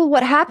 that's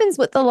what happens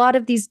with a lot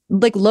of these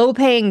like low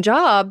paying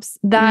jobs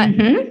that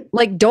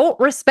like don't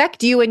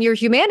respect you and your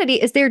humanity,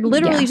 is they're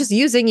literally just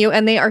using you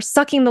and they are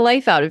sucking the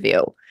life out of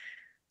you.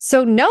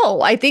 So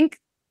no, I think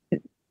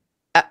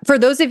for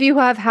those of you who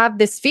have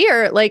this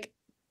fear, like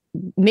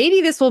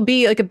maybe this will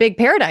be like a big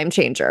paradigm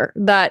changer.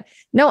 That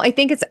no, I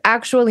think it's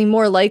actually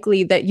more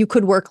likely that you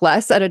could work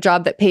less at a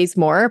job that pays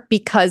more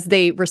because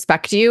they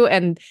respect you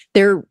and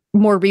they're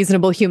more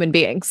reasonable human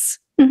beings.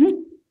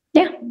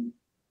 Yeah.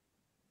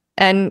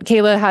 And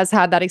Kayla has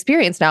had that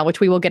experience now, which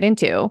we will get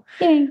into.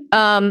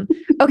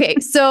 Okay,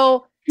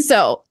 so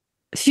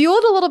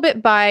fueled a little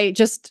bit by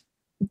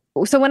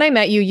so when I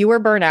met you, you were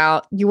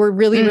burnout. You were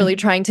really, really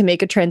trying to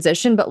make a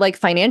transition, but like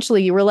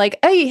financially, you were like,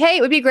 hey,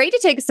 it would be great to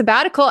take a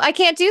sabbatical. I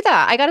can't do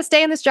that. I got to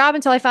stay in this job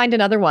until I find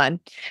another one.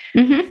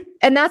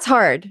 And that's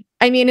hard.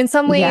 I mean, in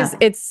some ways,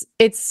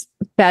 it's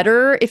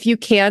better if you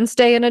can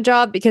stay in a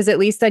job because at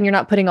least then you're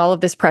not putting all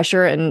of this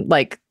pressure and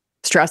like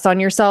stress on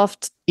yourself,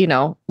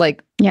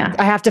 like, Yeah.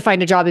 I have to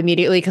find a job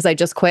immediately because I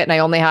just quit and I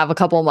only have a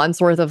couple months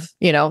worth of,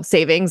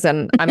 savings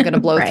and I'm going to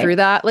blow Right. through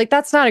that. Like,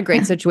 that's not a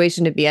great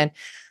situation to be in.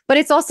 But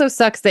it's also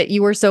sucks that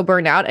you were so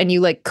burnt out and you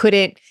like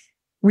couldn't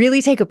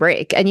really take a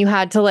break and you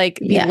had to like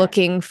be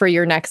looking for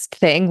your next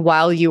thing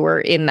while you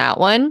were in that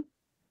one.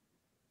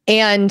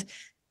 And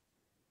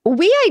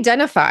we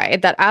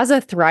identified that as a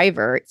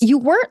thriver, you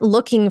weren't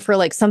looking for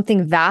like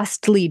something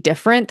vastly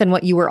different than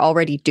what you were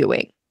already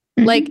doing.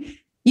 Like,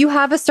 you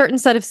have a certain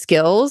set of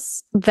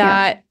skills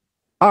that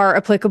are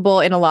applicable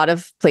in a lot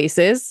of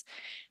places.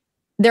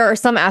 There are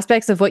some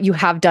aspects of what you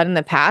have done in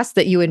the past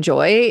that you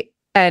enjoy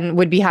and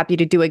would be happy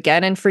to do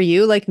again. And for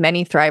you, like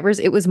many thrivers,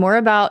 it was more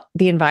about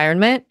the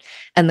environment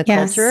and the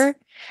culture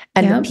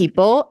and the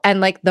people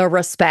and like the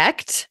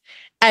respect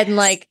and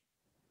like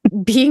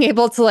being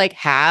able to like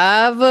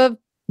have a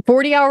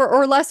 40-hour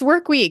or less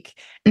work week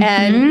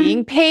and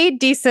being paid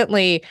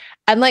decently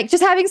and like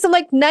just having some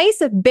like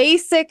nice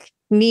basic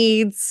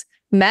needs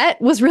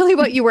met was really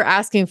what you were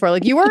asking for.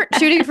 Like, you weren't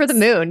shooting for the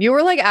moon. You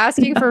were like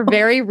asking for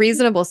very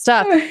reasonable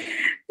stuff.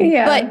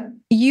 But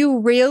you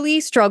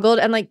really struggled.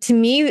 And like, to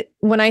me,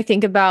 when I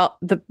think about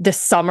the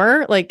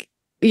summer, like,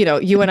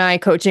 you and I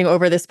coaching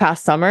over this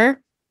past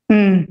summer,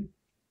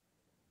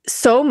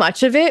 so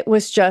much of it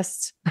was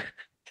just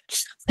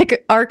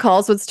like our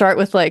calls would start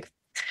with like,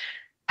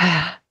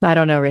 I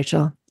don't know,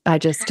 Rachel. I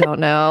just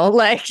don't know.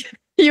 Like,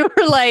 you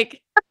were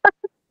like,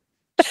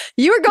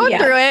 you were going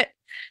through it.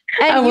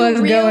 And I was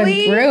going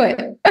through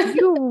it.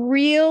 You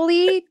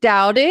really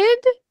doubted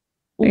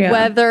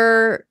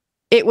whether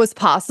it was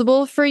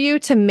possible for you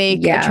to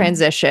make a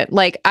transition.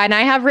 Like, and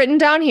I have written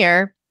down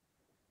here,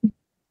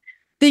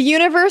 the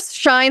universe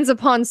shines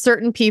upon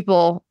certain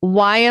people.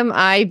 Why am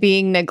I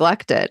being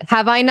neglected?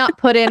 Have I not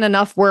put in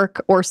enough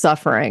work or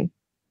suffering?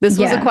 This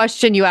was a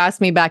question you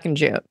asked me back in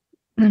June.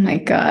 Oh my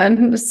God.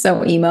 It was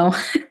so emo.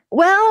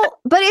 Well,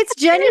 but it's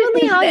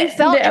genuinely how you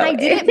felt, and I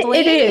didn't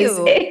blame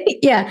you.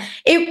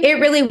 It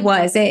really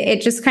was.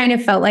 It just kind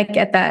of felt like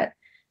at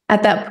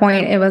that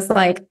point, it was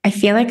like, I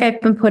feel like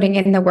I've been putting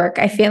in the work.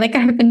 I feel like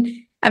I've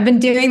been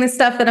doing the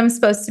stuff that I'm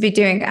supposed to be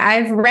doing.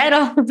 I've read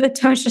all of the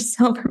Tosha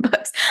Silver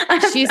books.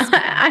 She's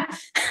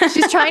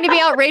trying to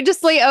be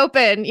outrageously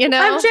open, I'm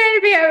trying to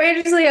be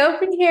outrageously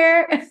open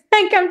here.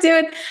 Like,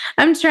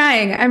 I'm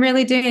trying. I'm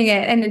really doing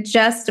it. And it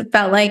just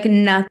felt like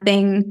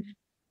nothing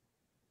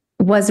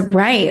was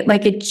right.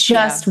 Like, it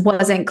just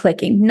wasn't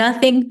clicking.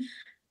 Nothing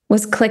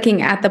was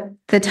clicking at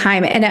the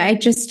time. And I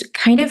just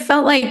kind of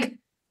felt like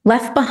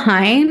left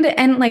behind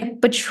and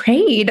like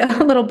betrayed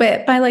a little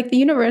bit by like the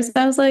universe.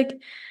 I was like,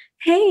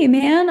 hey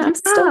man, I'm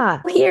still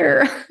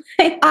here.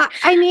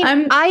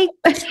 I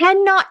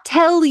cannot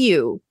tell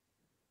you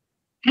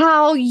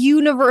how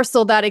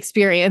universal that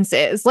experience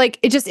is. Like,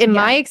 it just, in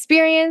my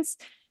experience,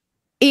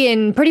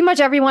 in pretty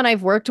much everyone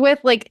I've worked with,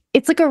 like,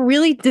 it's like a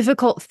really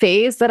difficult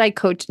phase that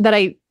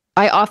I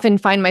often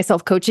find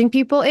myself coaching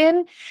people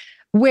in,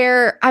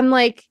 where I'm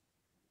like,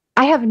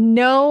 I have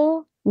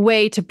no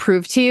way to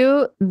prove to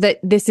you that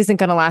this isn't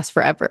going to last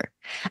forever.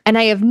 And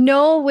I have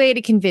no way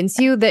to convince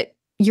you that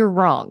you're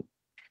wrong.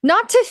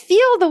 Not to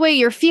feel the way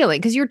you're feeling,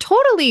 because you're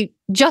totally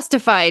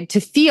justified to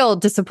feel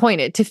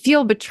disappointed, to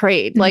feel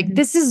betrayed. Like,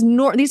 these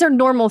are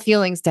normal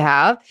feelings to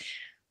have.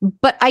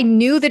 But I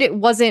knew that it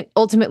wasn't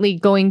ultimately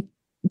going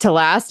to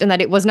last and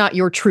that it was not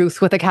your truth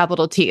with a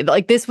capital T.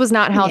 Like, this was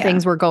not how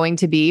things were going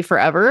to be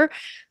forever.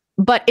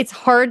 But it's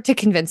hard to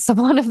convince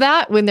someone of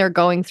that when they're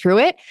going through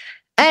it.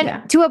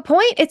 And to a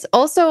point, it's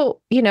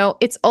also,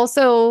 it's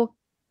also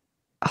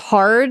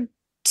hard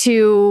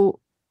to,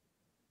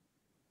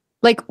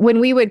 like, when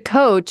we would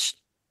coach,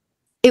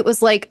 it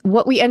was like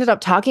what we ended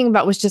up talking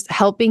about was just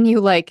helping you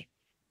like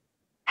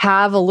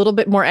have a little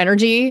bit more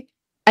energy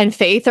and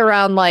faith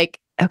around like,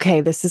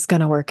 okay, this is going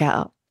to work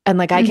out. And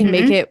like, I can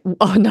make it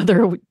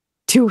another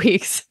 2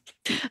 weeks.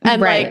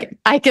 And like,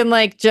 I can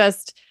like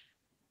just,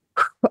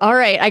 all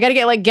right, I got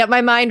to get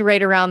my mind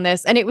right around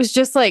this. And it was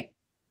just like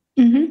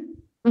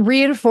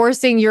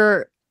reinforcing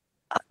your,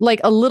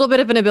 like, a little bit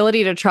of an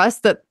ability to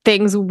trust that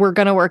things were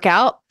going to work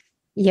out.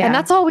 Yeah. And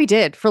that's all we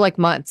did for like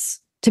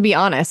months, to be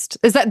honest.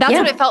 That's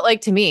what it felt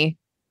like to me.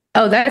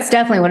 Oh, that's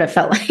definitely what it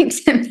felt like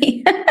to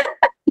me.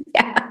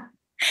 Yeah.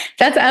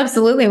 That's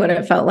absolutely what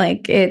it felt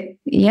like.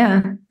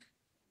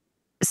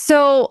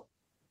 So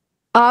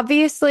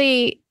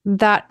obviously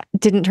that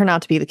didn't turn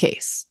out to be the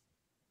case.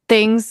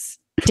 Things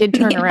did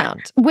turn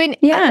around.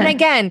 And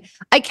again,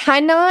 I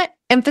cannot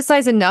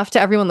emphasize enough to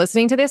everyone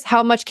listening to this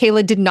how much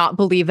Kayla did not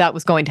believe that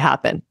was going to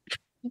happen.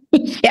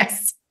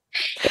 Yes.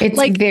 It's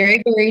like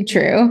very, very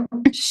true.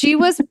 She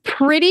was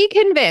pretty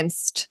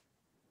convinced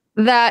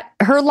that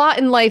her lot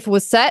in life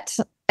was set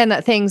and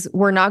that things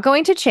were not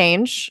going to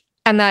change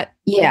and that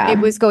it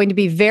was going to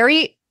be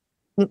very,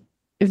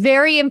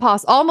 very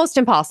almost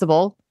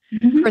impossible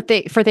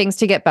for things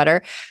to get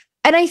better.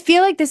 And I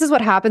feel like this is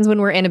what happens when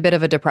we're in a bit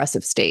of a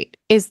depressive state,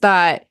 is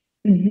that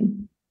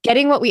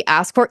getting what we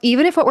ask for,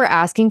 even if what we're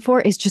asking for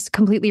is just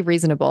completely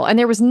reasonable. And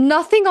there was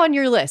nothing on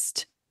your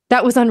list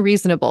that was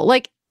unreasonable.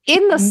 Like,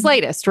 in the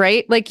slightest,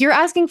 right? Like you're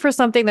asking for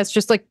something that's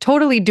just like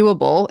totally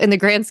doable in the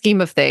grand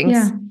scheme of things.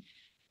 Yeah.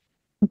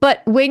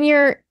 But when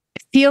you're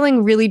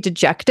feeling really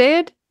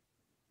dejected,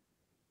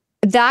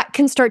 that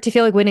can start to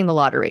feel like winning the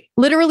lottery.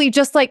 Literally,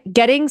 just like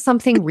getting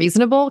something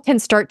reasonable can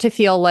start to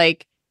feel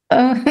like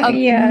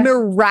a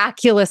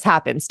miraculous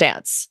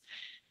happenstance.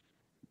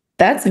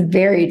 That's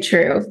very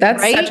true.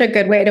 That's right? such a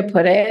good way to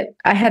put it.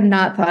 I had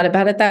not thought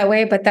about it that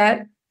way, but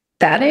that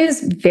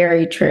is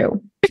very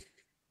true.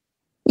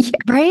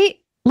 Right?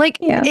 Like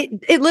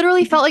it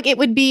literally felt like it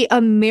would be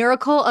a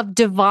miracle of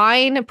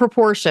divine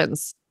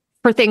proportions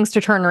for things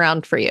to turn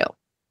around for you.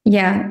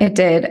 Yeah, it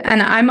did.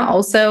 And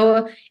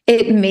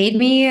it made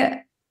me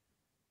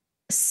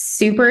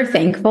super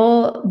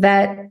thankful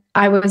that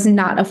I was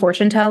not a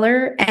fortune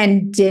teller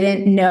and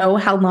didn't know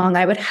how long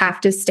I would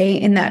have to stay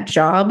in that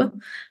job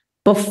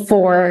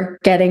before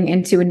getting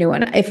into a new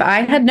one. If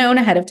I had known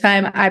ahead of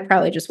time, I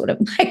probably just would have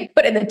like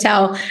put in the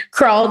towel,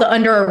 crawled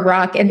under a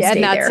rock and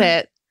stayed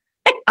there.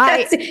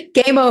 That's it.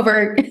 Game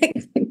over.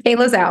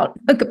 Kayla's out.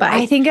 Goodbye.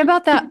 I think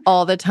about that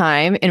all the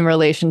time in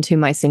relation to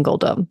my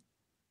singledom.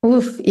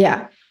 Oof,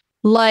 yeah.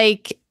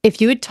 Like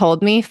if you had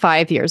told me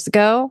 5 years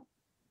ago,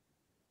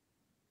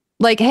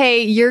 like,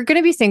 hey, you're going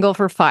to be single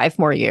for 5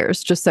 more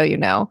years, just so you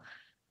know,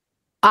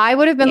 I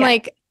would have been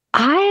like,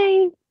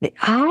 I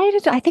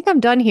think I'm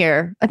done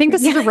here. I think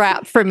this is a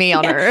wrap for me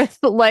on Earth.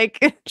 Like,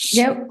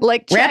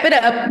 like wrap it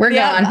up. We're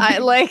gone.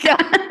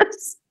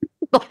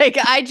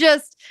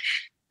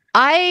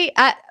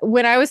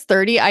 When I was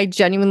 30, I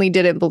genuinely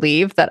didn't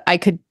believe that I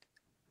could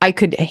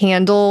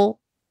handle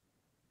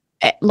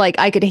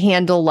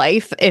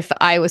life if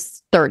I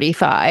was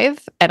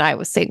 35 and I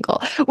was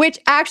single, which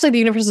actually the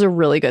universe has a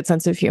really good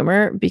sense of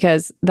humor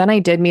because then I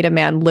did meet a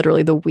man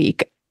literally the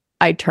week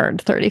I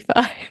turned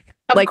 35.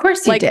 Of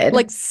course you did.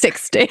 Like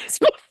 6 days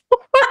before.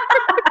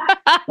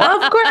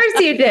 Well, of course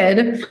you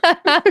did.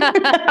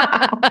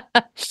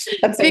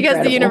 That's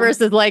because the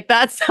universe is like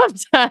that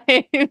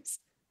sometimes.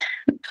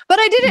 But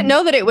I didn't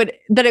know that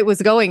it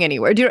was going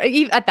anywhere.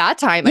 At that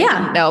time, I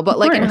didn't know. But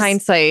like in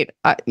hindsight,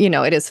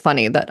 it is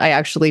funny that I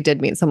actually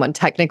did meet someone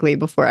technically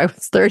before I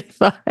was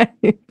 35.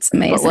 It's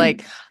amazing. But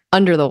like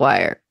under the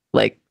wire.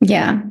 Like,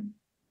 yeah.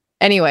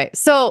 Anyway,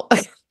 so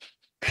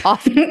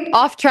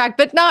off track,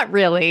 but not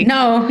really.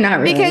 No, not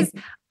really. Because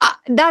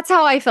that's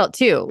how I felt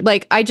too.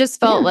 Like I just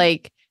felt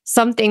like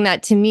something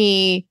that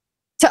to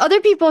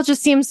other people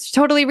just seems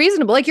totally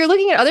reasonable. Like you're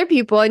looking at other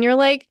people and you're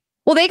like,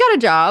 well, they got a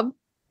job.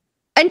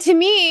 And to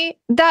me,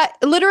 that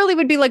literally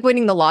would be like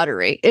winning the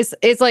lottery. Is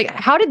like,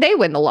 how did they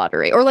win the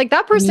lottery? Or like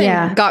that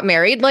person got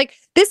married. Like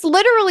this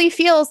literally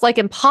feels like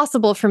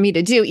impossible for me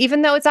to do,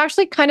 even though it's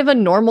actually kind of a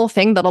normal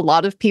thing that a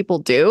lot of people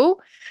do.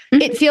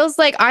 Mm-hmm. It feels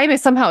like I'm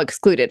somehow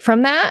excluded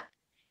from that.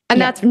 And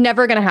that's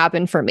never going to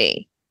happen for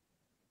me.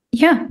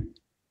 Yeah,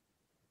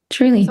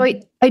 truly. So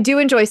I do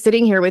enjoy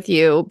sitting here with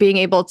you, being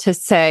able to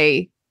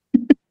say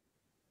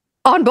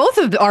on both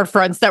of our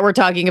fronts that we're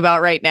talking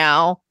about right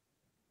now,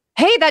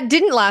 hey, that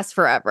didn't last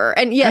forever.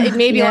 And it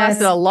maybe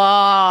lasted a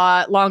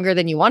lot longer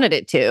than you wanted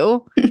it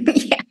to.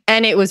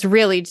 And it was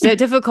really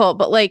difficult.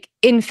 But like,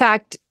 in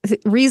fact,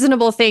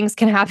 reasonable things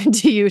can happen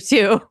to you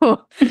too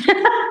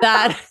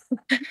that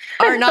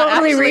are not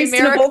totally actually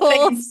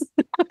miracles.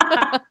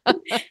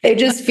 They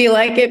just feel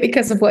like it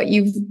because of what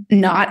you've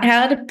not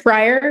had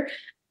prior.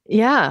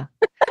 Yeah.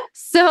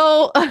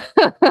 So,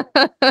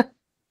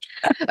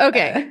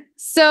 okay.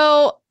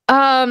 So,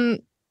 when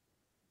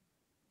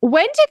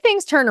did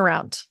things turn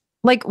around?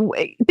 Like,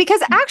 because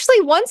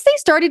actually once they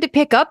started to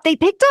pick up, they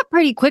picked up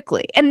pretty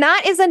quickly. And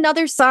that is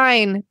another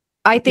sign,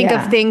 I think,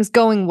 of things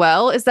going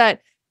well, is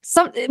that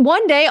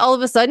one day, all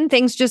of a sudden,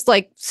 things just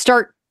like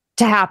start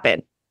to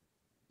happen.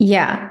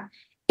 Yeah.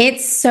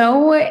 It's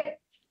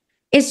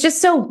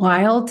just so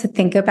wild to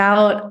think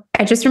about.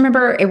 I just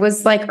remember it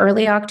was like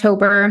early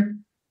October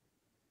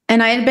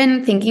and I had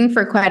been thinking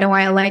for quite a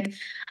while, like,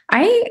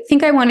 I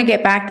think I want to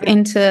get back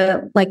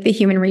into like the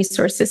human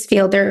resources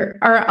field. There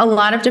are a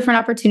lot of different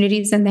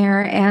opportunities in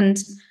there. And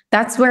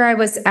that's where I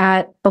was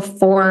at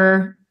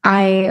before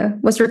I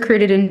was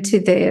recruited into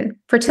the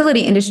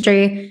fertility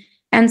industry.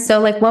 And so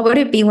like, what would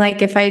it be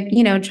like if I,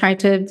 tried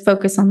to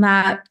focus on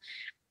that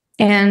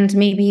and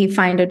maybe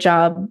find a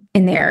job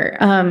in there?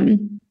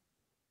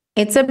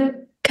 It's a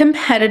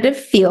competitive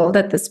field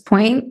at this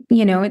point.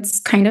 It's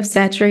kind of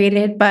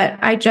saturated, but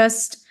I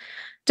just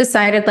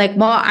decided like,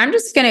 well, I'm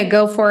just going to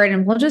go for it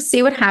and we'll just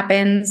see what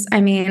happens.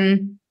 I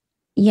mean,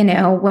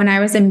 when I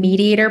was a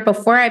mediator,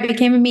 before I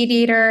became a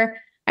mediator,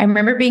 I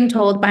remember being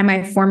told by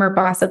my former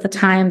boss at the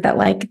time that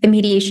like the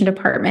mediation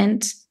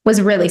department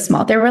was really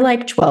small. There were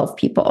like 12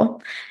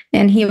 people.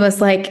 And he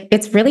was like,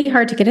 it's really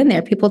hard to get in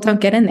there. People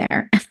don't get in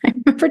there. And I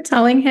remember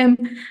telling him,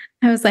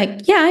 I was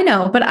like, yeah, I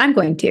know, but I'm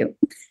going to.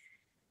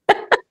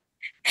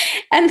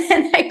 And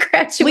then I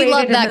graduated. We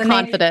love that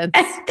confidence.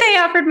 They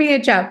offered me a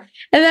job.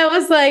 And that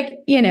was like,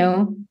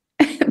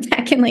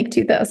 back in like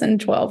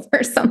 2012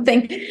 or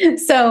something.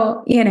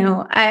 So,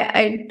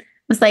 I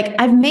was like,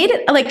 I've made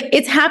it, like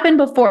it's happened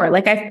before.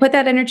 Like I've put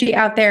that energy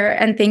out there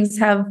and things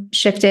have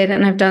shifted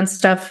and I've done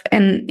stuff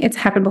and it's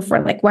happened before.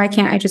 Like, why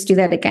can't I just do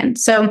that again?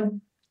 So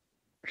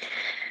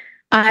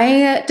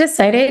I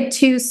decided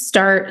to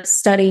start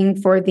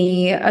studying for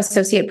the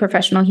Associate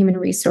Professional Human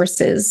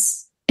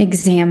Resources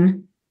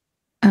exam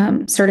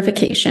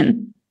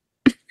certification.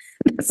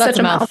 That's such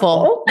a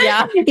mouthful.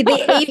 Yeah. The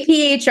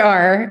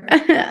APHR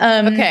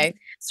okay.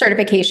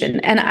 certification.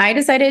 And I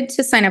decided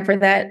to sign up for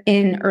that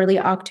in early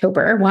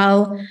October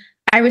while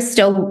I was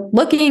still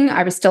looking.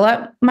 I was still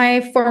at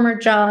my former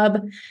job,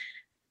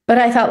 but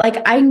I thought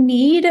like I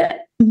need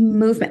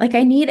movement. Like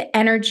I need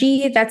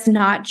energy that's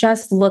not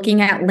just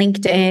looking at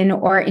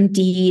LinkedIn or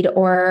Indeed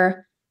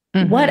or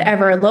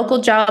whatever,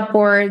 local job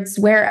boards,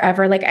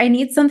 wherever. Like I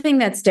need something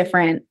that's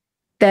different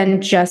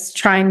than just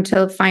trying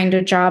to find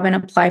a job and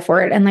apply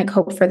for it and like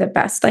hope for the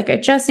best. Like I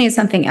just need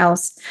something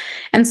else.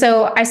 And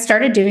so I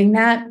started doing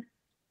that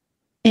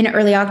in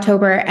early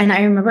October. And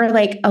I remember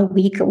like a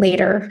week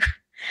later,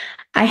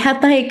 I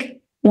had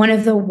like one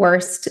of the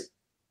worst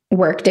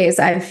work days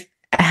I've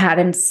had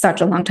in such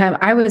a long time.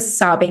 I was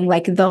sobbing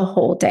like the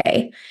whole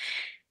day.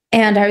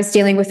 And I was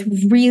dealing with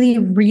really,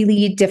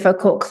 really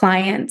difficult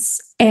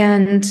clients.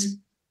 And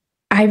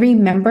I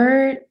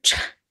remember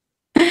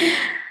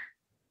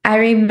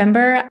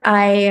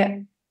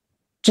I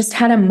just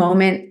had a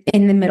moment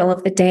in the middle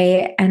of the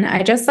day and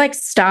I just like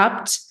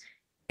stopped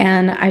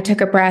and I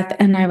took a breath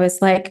and I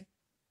was like,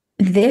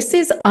 this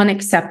is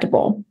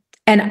unacceptable.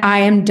 And I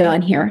am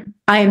done here.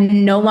 I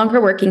am no longer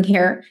working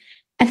here.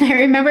 And I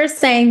remember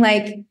saying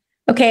like,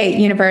 okay,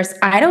 universe,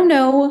 I don't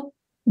know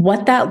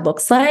what that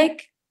looks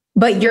like,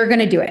 but you're going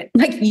to do it.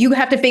 Like you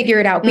have to figure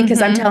it out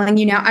because I'm telling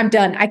you now, I'm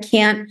done. I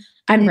can't,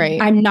 I'm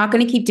not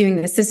going to keep doing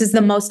this. This is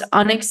the most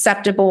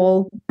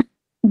unacceptable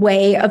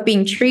way of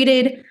being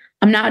treated.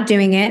 I'm not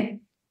doing it.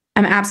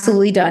 I'm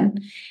absolutely done.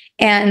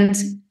 And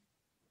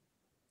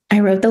I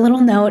wrote the little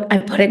note. I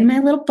put it in my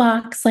little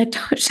box, like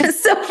Tosha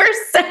Silver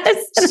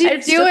says.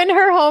 She's doing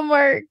her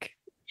homework.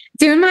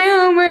 Doing my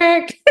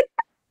homework.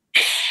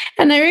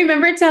 And I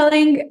remember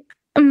telling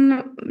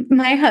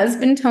my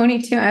husband,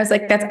 Tony, too. I was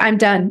like, I'm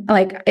done.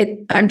 Like,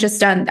 I'm just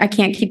done. I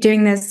can't keep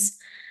doing this.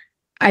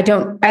 I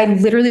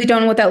literally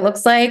don't know what that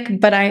looks like,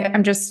 but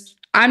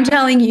I'm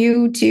telling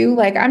you too,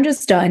 like, I'm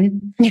just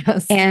done.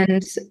 Yes.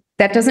 And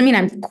that doesn't mean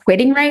I'm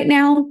quitting right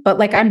now, but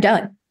like, I'm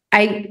done.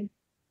 I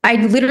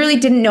literally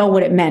didn't know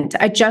what it meant.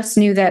 I just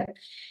knew that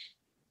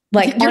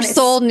like your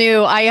soul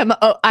knew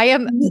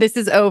this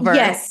is over.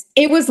 Yes.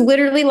 It was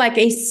literally like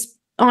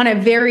on a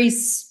very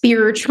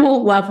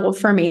spiritual level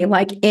for me,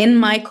 like in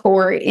my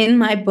core, in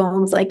my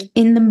bones, like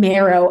in the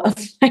marrow of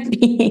my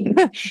being.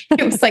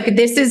 It was like,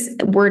 this is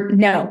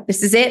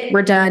it.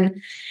 We're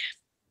done.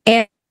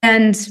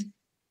 And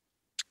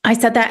I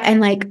said that.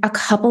 And like a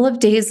couple of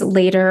days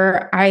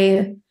later,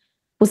 I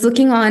was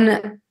looking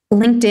on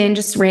LinkedIn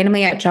just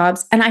randomly at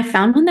jobs. And I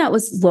found one that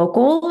was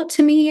local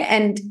to me.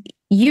 And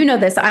you know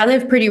this, I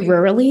live pretty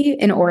rurally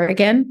in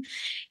Oregon.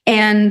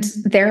 And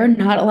there are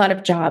not a lot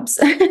of jobs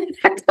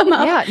that come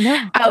up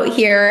out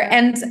here.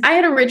 And I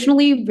had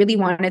originally really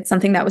wanted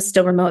something that was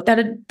still remote.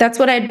 That's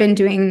what I'd been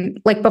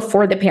doing like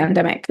before the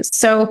pandemic.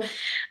 So,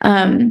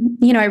 I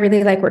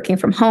really like working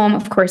from home.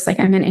 Of course, like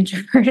I'm an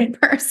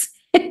introverted person.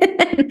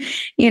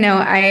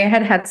 I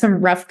had some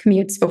rough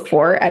commutes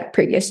before at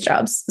previous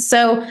jobs.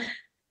 So,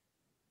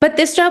 but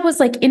this job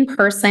was like in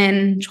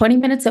person, 20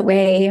 minutes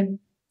away.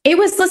 It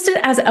was listed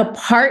as a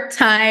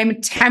part-time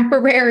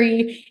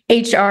temporary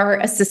HR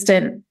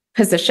assistant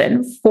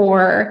position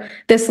for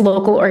this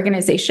local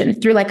organization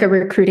through like a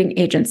recruiting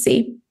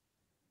agency.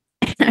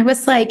 And I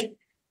was like,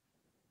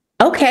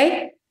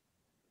 okay,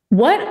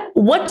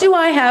 what do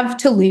I have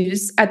to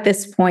lose at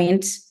this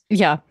point?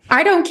 Yeah.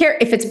 I don't care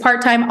if it's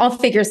part-time. I'll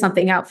figure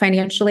something out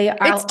financially.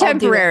 It's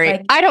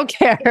temporary. I don't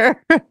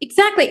care.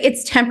 Exactly.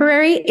 It's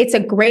temporary. It's a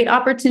great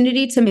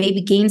opportunity to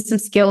maybe gain some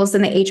skills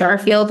in the HR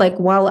field, like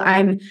while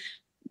I'm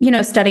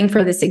studying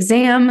for this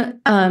exam.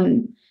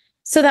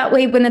 So that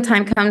way, when the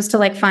time comes to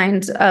like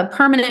find a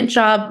permanent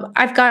job,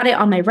 I've got it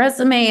on my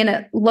resume and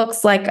it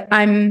looks like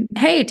I'm,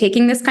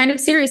 taking this kind of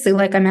seriously,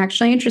 like I'm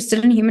actually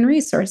interested in human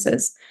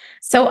resources.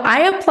 So I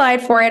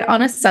applied for it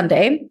on a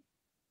Sunday.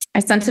 I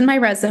sent in my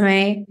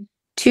resume.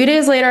 2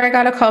 days later, I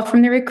got a call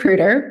from the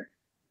recruiter.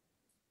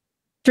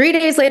 3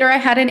 days later, I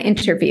had an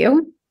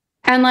interview.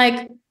 And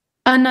like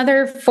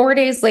another 4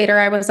 days later,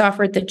 I was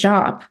offered the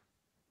job.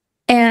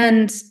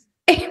 And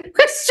it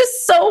was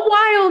just so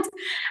wild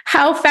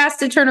how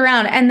fast it turned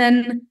around. And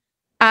then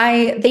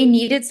they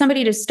needed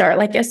somebody to start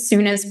like as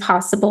soon as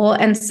possible.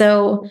 And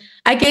so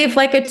I gave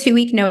like a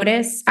 2-week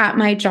notice at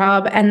my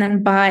job. And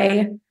then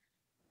by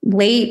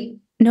late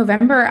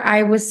November,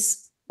 I was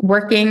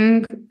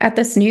working at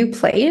this new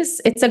place.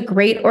 It's a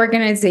great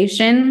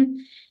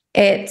organization.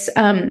 It's,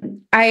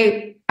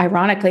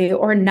 ironically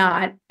or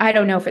not, I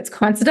don't know if it's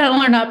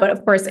coincidental or not, but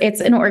of course it's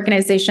an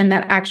organization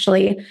that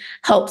actually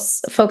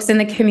helps folks in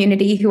the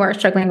community who are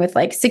struggling with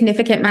like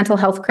significant mental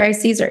health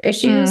crises or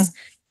issues,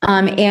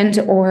 and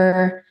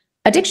or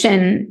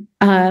addiction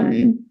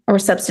or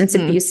substance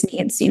abuse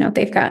needs.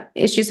 They've got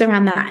issues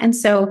around that. And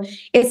so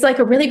it's like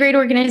a really great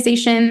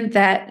organization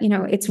that,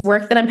 it's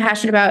work that I'm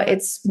passionate about.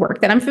 It's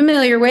work that I'm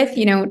familiar with,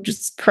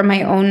 just from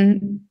my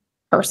own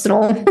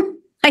personal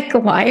like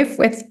life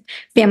with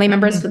family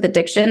members with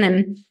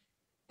addiction.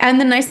 And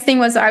the nice thing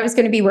was I was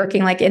going to be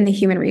working like in the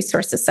human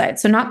resources side.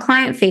 So not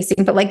client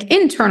facing, but like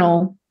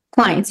internal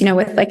clients,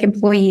 with like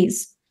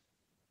employees.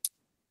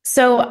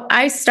 So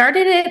I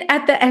started it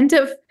at the end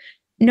of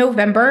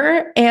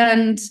November,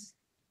 and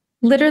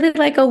literally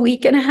like a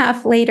week and a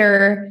half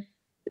later,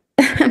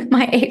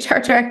 my HR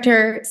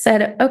director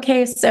said,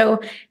 okay, so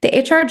the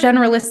HR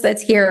generalist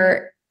that's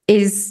here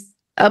is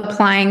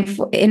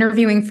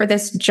interviewing for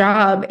this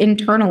job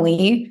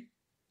internally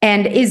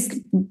and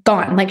is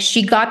gone. Like,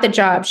 she got the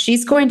job.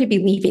 She's going to be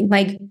leaving.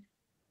 Like,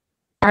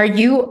 are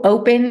you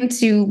open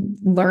to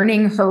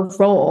learning her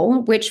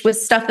role, which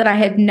was stuff that I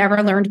had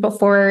never learned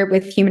before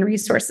with human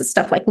resources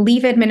stuff, like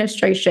leave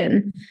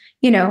administration,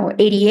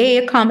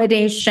 ADA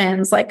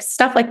accommodations, like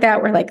stuff like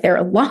that, where like there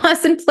are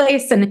laws in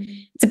place and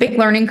it's a big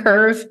learning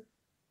curve.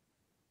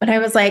 But I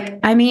was like,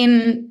 I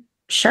mean,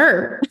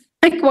 sure,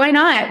 like, why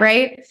not?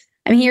 Right?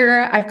 I'm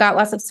here. I've got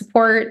lots of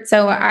support.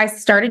 So I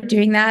started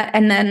doing that.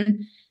 And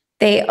then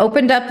they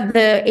opened up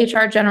the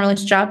HR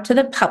generalist job to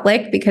the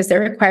public because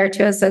they're required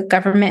to as a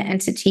government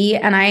entity.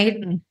 And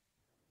I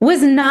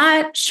was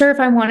not sure if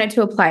I wanted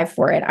to apply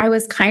for it. I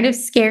was kind of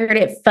scared.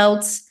 It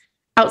felt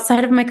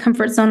outside of my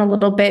comfort zone a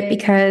little bit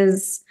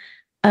because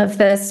of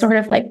the sort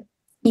of like,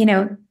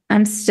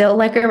 I'm still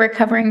like a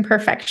recovering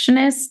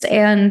perfectionist.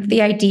 And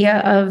the idea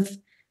of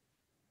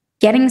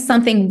getting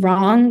something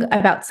wrong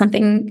about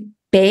something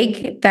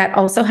big that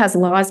also has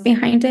laws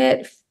behind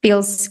it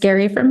feels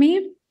scary for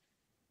me.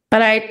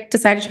 But I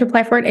decided to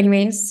apply for it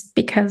anyways,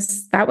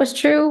 because that was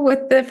true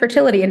with the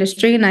fertility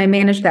industry, and I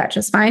managed that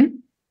just fine.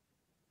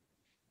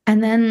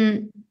 And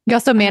then you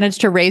also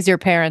managed to raise your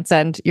parents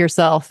and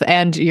yourself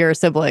and your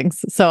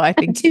siblings. So I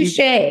think touche.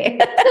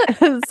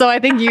 So I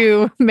think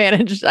you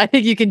managed. I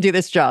think you can do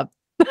this job.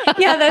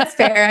 Yeah, that's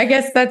fair. I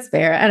guess that's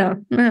fair. I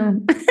don't know.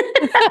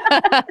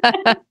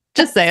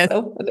 Just saying.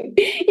 So funny.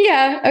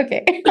 Yeah.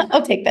 Okay.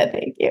 I'll take that.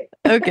 Thank you.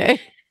 Okay.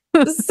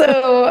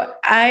 So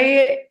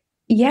I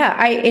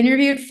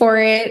interviewed for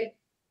it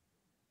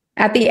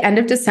at the end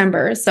of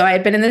December. So I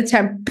had been in the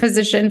temp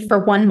position for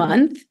 1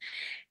 month,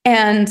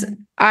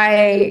 and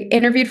I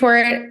interviewed for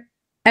it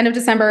end of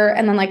December.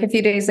 And then like a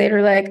few days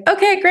later, like,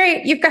 okay,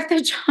 great. You've got the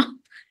job.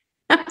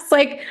 I was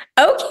like,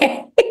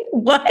 okay,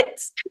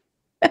 what?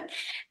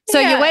 So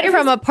you went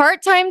from a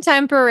part-time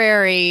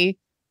temporary,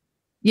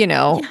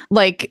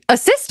 like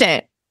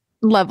assistant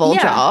level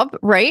job,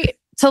 right?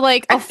 To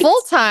like a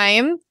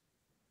full-time,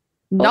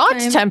 not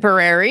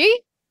temporary.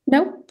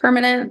 Nope,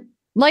 permanent.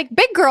 Like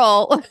big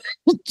girl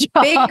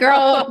job. Big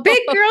girl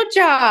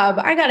job.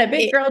 I got a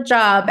big girl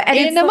job. And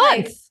in a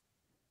month.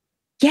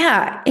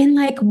 Yeah, in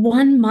like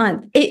 1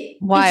 month.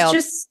 Wild.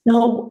 It's just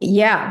so,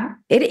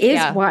 it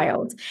is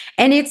wild.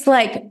 And it's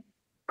like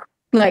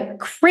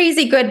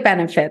crazy good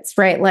benefits,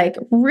 right? Like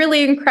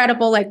really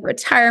incredible, like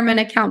retirement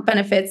account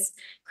benefits,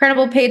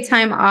 incredible paid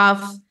time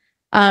off.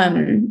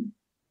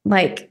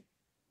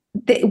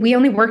 We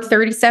only work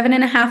 37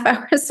 and a half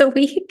hours a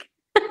week.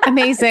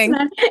 Amazing.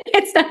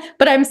 It's not,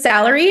 but I'm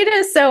salaried.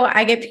 So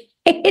I get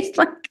paid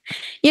like,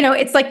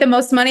 it's like the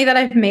most money that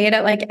I've made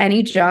at like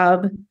any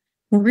job.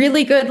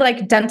 Really good,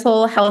 like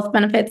dental health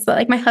benefits that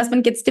like my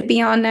husband gets to be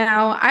on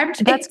now.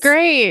 That's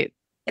great.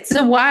 It's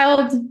a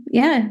wild,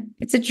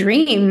 it's a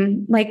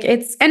dream. Like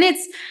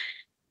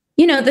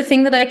the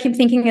thing that I keep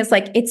thinking is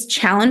like, it's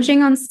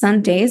challenging on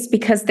some days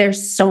because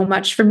there's so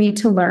much for me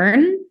to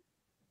learn,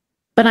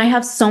 but I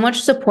have so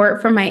much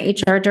support from my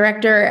HR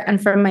director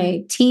and from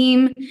my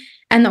team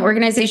and the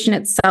organization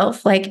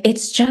itself. Like,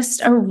 it's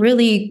just a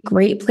really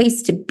great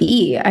place to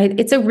be.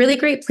 It's a really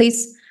great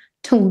place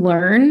to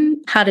learn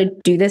how to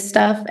do this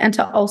stuff and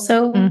to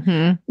also,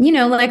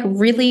 like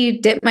really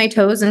dip my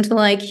toes into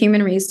like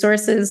human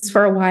resources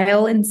for a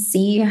while and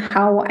see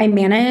how I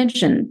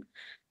manage and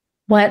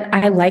what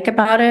I like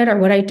about it or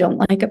what I don't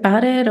like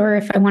about it, or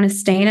if I want to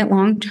stay in it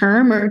long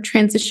term or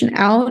transition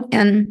out.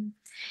 And,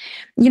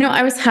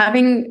 I was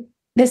having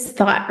this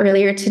thought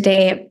earlier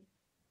today.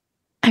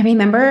 I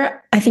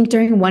remember, I think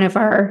during one of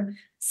our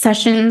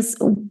sessions,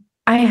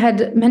 I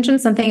had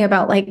mentioned something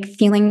about like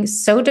feeling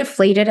so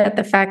deflated at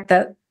the fact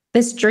that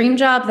this dream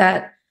job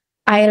that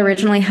I had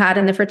originally had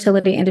in the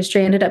fertility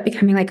industry ended up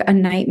becoming like a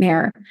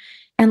nightmare.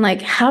 And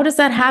like, how does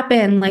that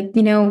happen? Like,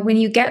 when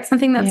you get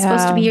something that's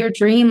supposed to be your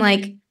dream,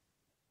 like,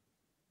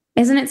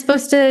 isn't it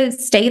supposed to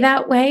stay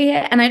that way?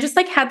 And I just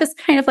like had this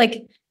kind of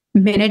like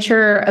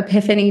miniature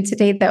epiphany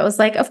today that was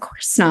like, of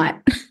course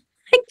not.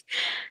 Like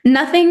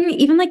nothing,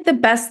 even like the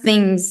best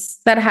things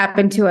that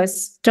happen to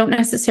us don't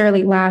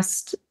necessarily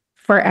last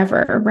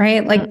forever,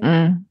 right? Like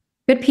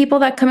good people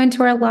that come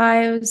into our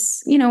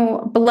lives,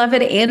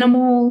 beloved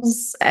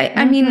animals.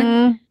 I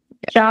mean,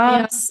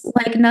 jobs,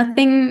 like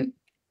nothing.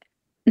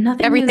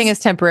 Everything is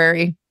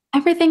temporary.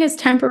 Everything is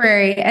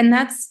temporary. And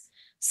that's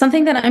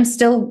something that I'm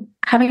still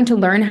having to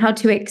learn how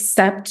to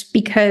accept,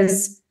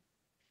 because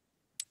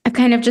I've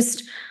kind of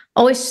just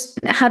always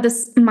had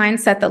this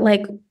mindset that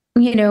like,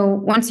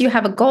 once you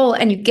have a goal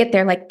and you get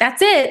there, like,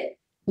 that's it.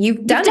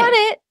 You've done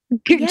it.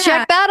 Yeah.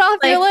 Check that off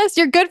your list.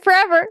 You're good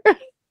forever.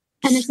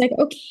 And it's like,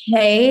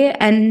 okay.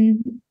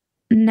 And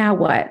now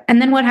what?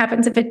 And then what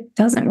happens if it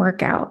doesn't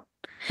work out?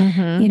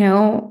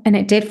 And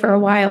it did for a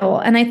while.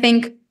 And I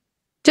think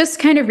just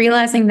kind of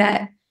realizing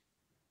that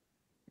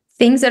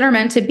things that are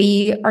meant to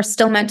be are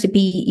still meant to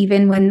be,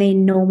 even when they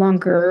no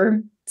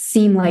longer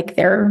seem like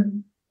they're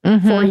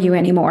for you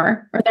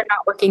anymore, or they're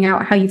not working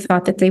out how you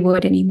thought that they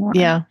would anymore.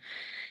 Yeah.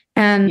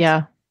 And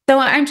so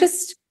I'm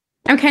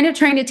kind of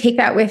trying to take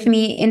that with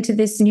me into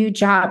this new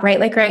job, right?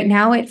 Like right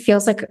now, it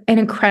feels like an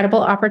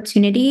incredible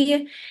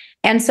opportunity.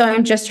 And so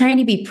I'm just trying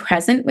to be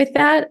present with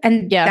that.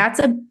 And that's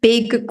a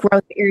big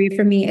growth area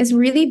for me, is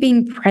really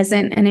being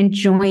present and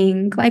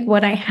enjoying like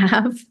what I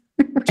have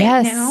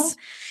right now,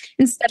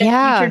 instead of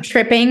future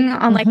tripping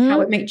on like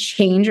how it might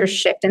change or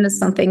shift into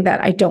something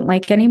that I don't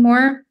like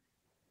anymore.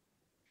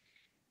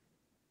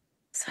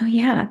 So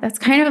that's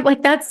kind of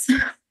like, that's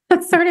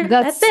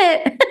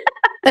it.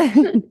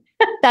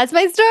 That's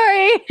my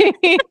story.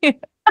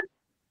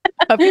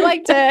 Hope you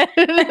liked it.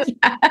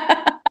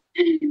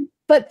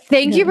 But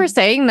thank you for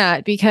saying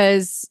that,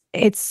 because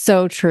it's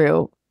so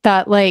true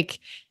that like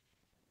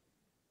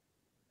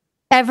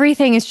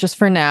everything is just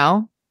for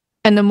now.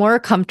 And the more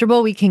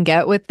comfortable we can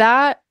get with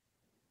that,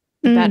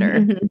 the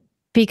better.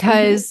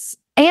 Because,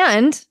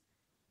 and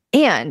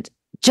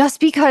just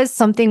because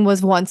something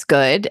was once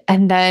good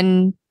and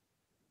then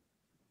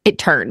it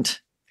turned,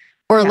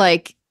 or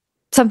like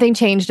something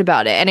changed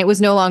about it and it was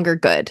no longer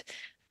good.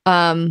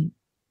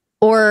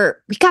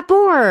 Or we got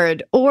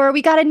bored, or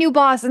we got a new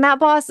boss and that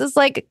boss is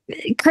like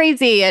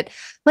crazy. And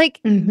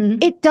like,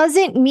 it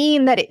doesn't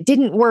mean that it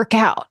didn't work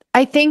out.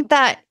 I think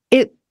that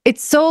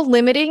it's so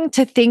limiting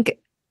to think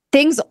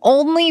things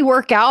only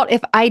work out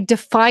if I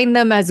define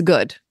them as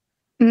good.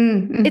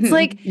 It's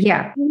like,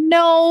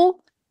 no,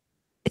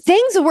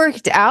 things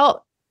worked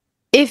out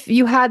if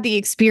you had the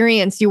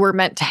experience you were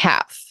meant to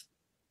have.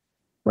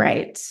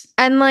 Right.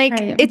 And like,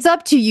 it's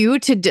up to you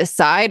to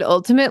decide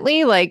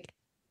ultimately, like,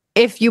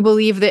 if you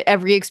believe that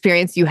every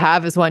experience you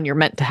have is one you're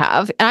meant to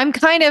have. And I'm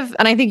kind of,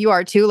 and I think you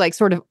are too, like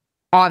sort of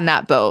on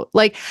that boat.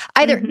 Like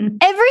either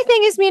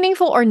everything is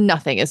meaningful or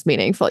nothing is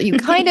meaningful. You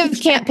kind of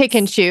can't pick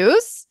and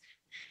choose.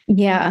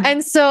 Yeah.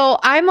 And so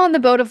I'm on the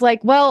boat of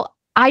like, well,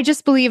 I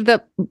just believe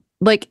that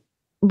like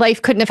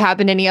life couldn't have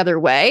happened any other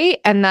way.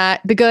 And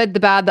that the good, the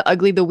bad, the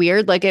ugly, the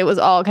weird, like it was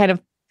all kind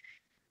of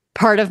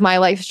part of my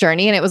life's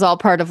journey. And it was all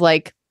part of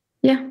like,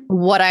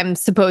 what I'm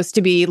supposed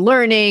to be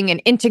learning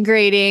and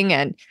integrating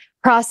and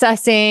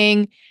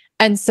processing.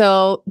 And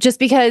so just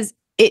because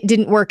it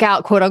didn't work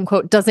out, quote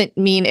unquote, doesn't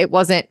mean it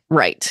wasn't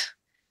right.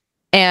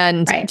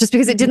 And just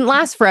because it didn't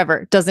last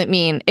forever doesn't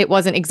mean it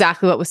wasn't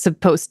exactly what was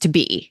supposed to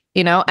be,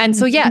 And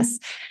so, yes,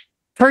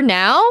 for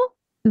now,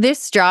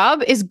 this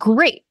job is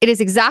great. It is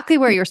exactly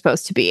where you're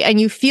supposed to be.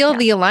 And you feel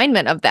the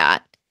alignment of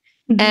that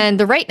and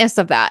the rightness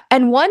of that.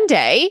 And one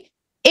day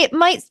it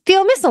might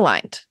feel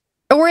misaligned,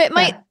 or it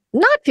might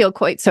not feel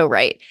quite so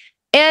right.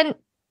 And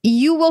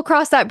you will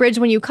cross that bridge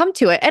when you come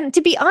to it. And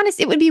to be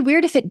honest, it would be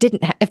weird if it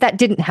didn't, if that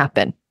didn't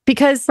happen,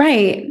 because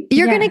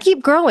you're going to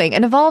keep growing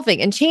and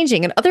evolving and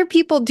changing, and other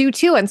people do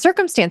too. And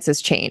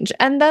circumstances change.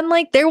 And then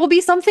like, there will be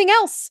something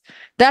else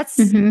that's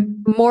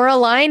more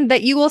aligned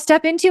that you will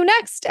step into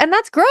next. And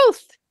that's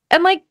growth.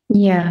 And like,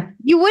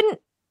 you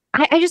wouldn't,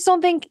 I just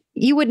don't think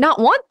you would not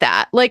want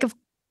that. Like, of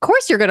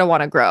course you're going to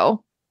want to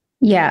grow.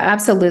 Yeah,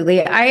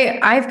 absolutely.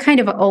 I've kind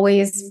of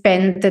always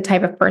been the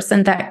type of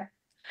person that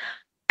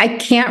I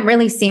can't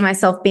really see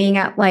myself being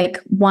at like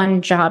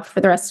one job for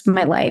the rest of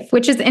my life,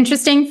 which is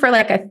interesting for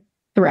like a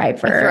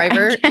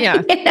thriver.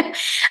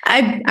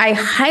 I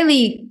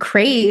highly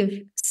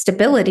crave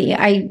stability.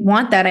 I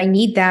want that. I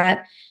need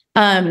that.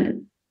 But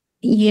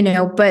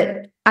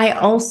I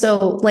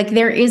also like,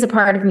 there is a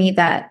part of me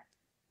that,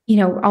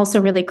 also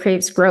really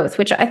craves growth,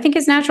 which I think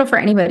is natural for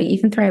anybody,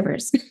 even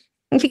thrivers.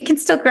 We can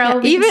still grow,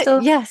 we can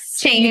still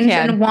change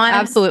and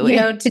want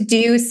to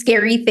do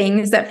scary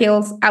things that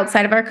feels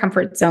outside of our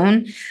comfort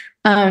zone.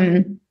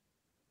 And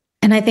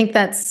I think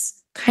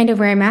that's kind of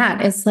where I'm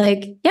at. It's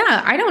like,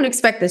 I don't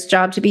expect this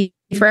job to be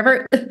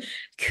forever.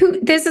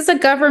 This is a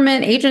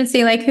government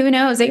agency. Like, who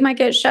knows? It might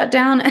get shut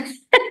down.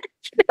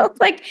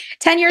 Like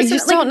 10 years. You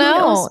just don't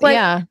know.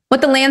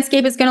 What the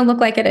landscape is going to look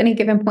like at any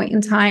given point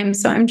in time.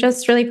 So I'm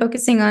just really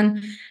focusing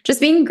on just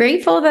being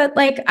grateful that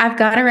like I've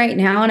got it right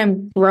now, and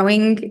I'm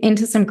growing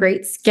into some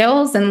great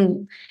skills,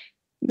 and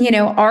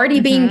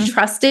already being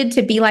trusted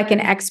to be like an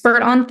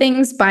expert on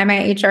things by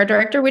my HR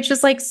director, which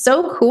is like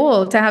so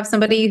cool to have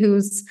somebody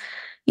who's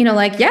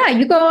like,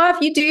 you go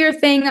off, you do your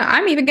thing.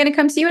 I'm even going to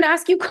come to you and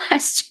ask you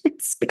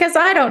questions because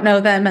I don't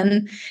know them.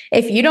 And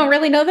if you don't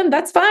really know them,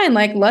 that's fine.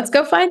 Like, let's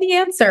go find the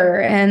answer.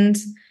 And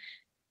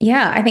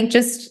I think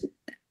just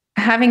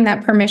having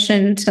that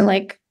permission to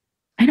like,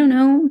 I don't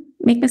know,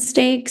 make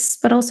mistakes,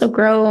 but also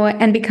grow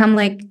and become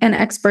like an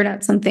expert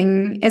at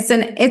something. It's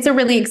a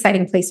really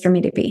exciting place for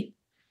me to be.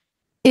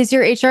 Is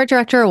your HR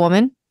director a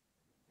woman?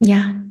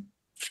 Yeah.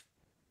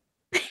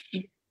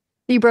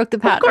 You broke the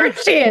pattern. Of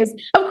course she is.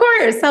 Of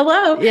course.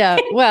 Hello. Yeah.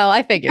 Well,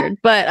 I figured,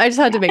 but I just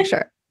had to make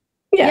sure.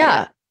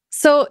 Yeah.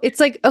 So it's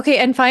like, okay.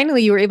 And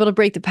finally you were able to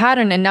break the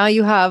pattern. And now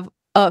you have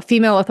a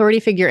female authority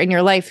figure in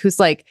your life who's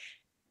like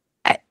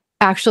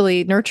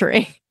actually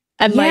nurturing.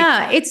 And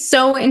it's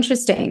so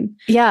interesting.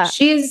 Yeah.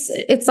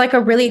 It's like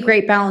a really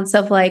great balance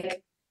of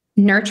like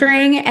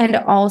nurturing and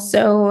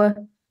also,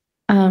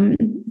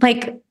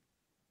 like,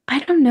 I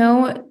don't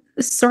know,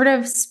 sort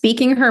of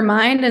speaking her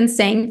mind and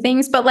saying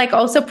things, but like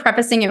also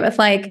prefacing it with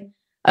like,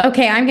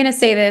 okay, I'm going to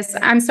say this.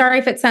 I'm sorry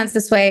if it sounds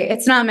this way.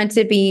 It's not meant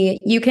to be.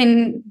 You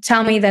can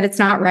tell me that it's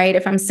not right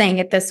if I'm saying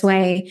it this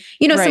way.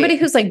 Somebody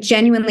who's like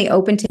genuinely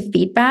open to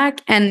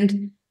feedback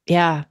and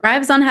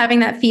thrives on having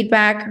that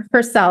feedback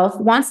herself,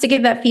 wants to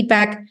give that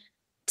feedback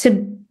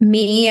to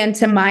me and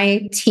to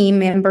my team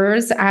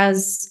members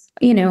as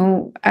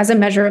a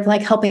measure of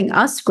like helping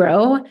us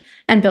grow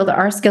and build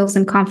our skills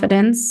and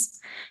confidence.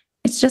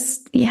 It's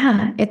just,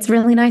 it's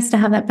really nice to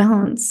have that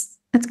balance.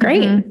 That's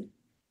great. Mm-hmm.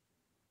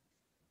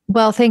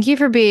 Well, thank you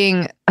for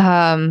being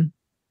an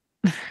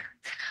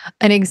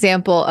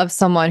example of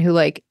someone who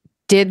like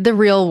did the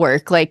real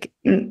work, like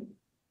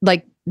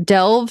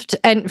delved,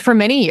 and for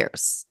many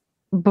years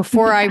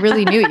before I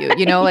really knew you,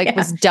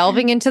 was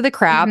delving into the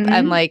crap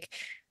and like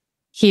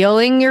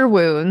healing your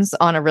wounds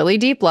on a really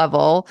deep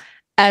level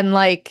and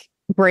like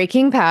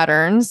breaking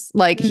patterns,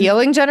 like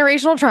healing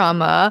generational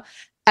trauma,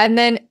 and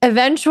then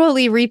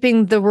eventually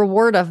reaping the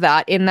reward of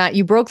that in that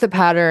you broke the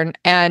pattern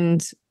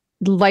and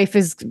life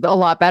is a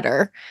lot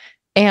better.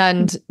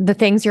 And the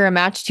things you're a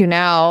match to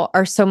now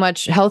are so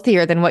much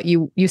healthier than what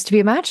you used to be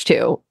a match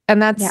to.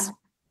 And that's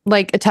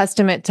like a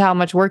testament to how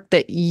much work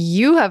that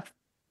you have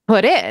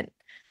put in.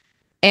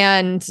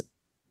 And,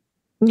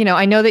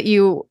 I know that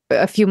you,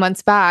 a few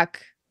months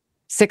back,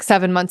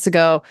 6-7 months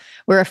ago,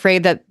 were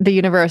afraid that the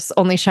universe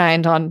only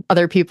shined on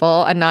other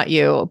people and not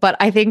you. But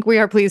I think we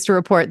are pleased to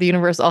report the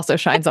universe also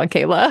shines on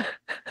Kayla.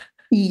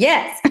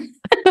 Yes.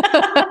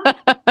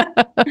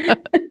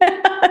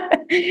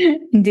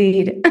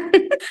 Indeed.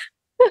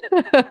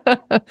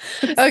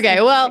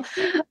 Okay, well,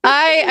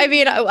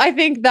 I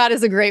think that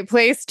is a great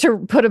place to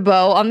put a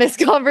bow on this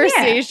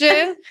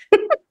conversation.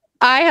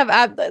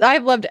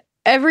 I've loved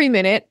every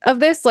minute of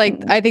this.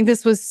 Like, I think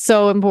this was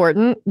so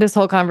important, this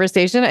whole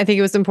conversation. I think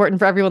it was important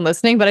for everyone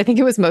listening, but I think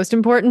it was most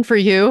important for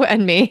you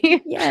and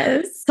me.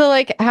 Yes. So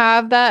like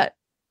have that,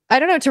 I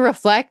don't know, to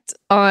reflect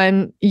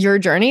on your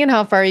journey and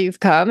how far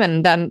you've come.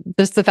 And then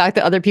just the fact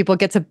that other people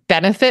get to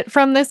benefit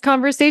from this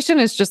conversation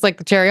is just like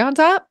the cherry on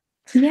top.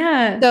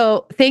 Yeah.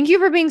 So thank you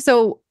for being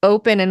so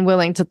open and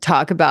willing to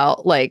talk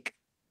about like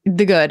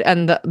the good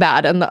and the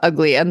bad and the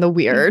ugly and the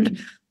weird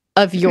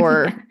of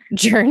your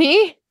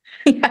journey.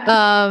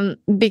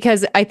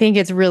 Because I think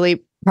it's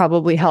really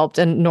probably helped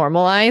and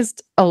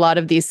normalized a lot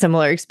of these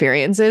similar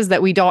experiences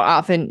that we don't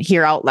often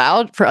hear out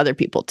loud for other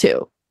people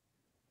too.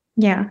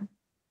 Yeah.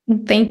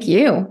 Thank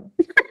you.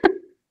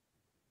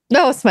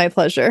 No, it's my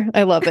pleasure.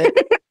 I love it.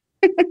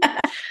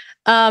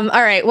 All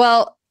right.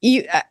 Well,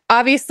 you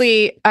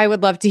obviously, I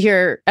would love to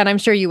hear, and I'm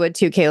sure you would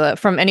too, Kayla,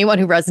 from anyone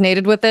who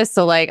resonated with this.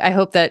 So like, I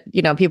hope that,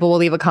 people will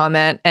leave a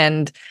comment,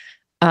 and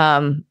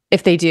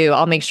if they do,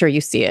 I'll make sure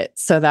you see it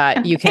so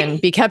that you can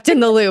be kept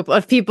in the loop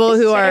of people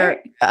who are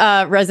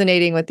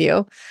resonating with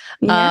you.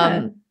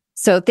 Yeah.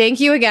 So thank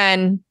you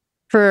again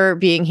for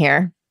being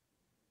here.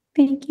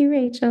 Thank you,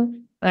 Rachel.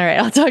 All right.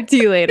 I'll talk to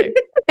you later.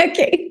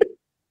 Okay.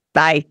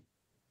 Bye.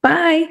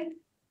 Bye.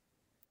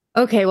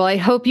 Okay. Well, I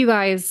hope you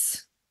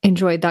guys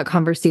enjoyed that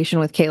conversation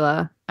with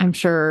Kayla. I'm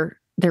sure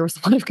there was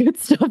a lot of good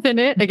stuff in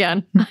it.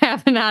 Again, I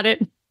haven't had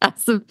it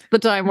as of the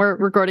time we're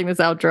recording this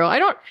outro. I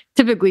don't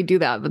typically do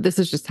that, but this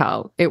is just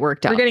how it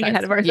worked out. We're getting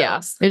ahead of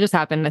ourselves. Yeah, it just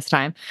happened this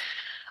time.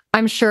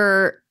 I'm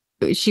sure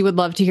she would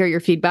love to hear your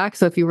feedback.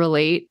 So if you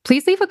relate,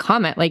 please leave a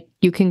comment. Like,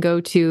 you can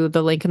go to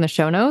the link in the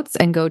show notes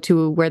and go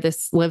to where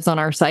this lives on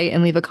our site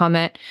and leave a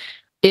comment.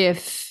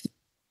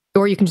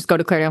 Or you can just go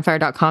to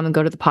clarityonfire.com and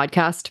go to the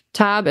podcast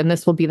tab. And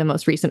this will be the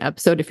most recent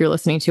episode if you're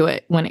listening to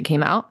it when it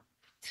came out.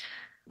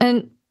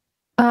 And,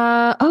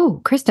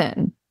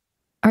 Kristen,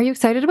 are you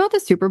excited about the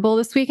Super Bowl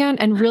this weekend?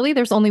 And really,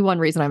 there's only one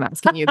reason I'm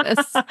asking you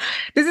this.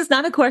 This is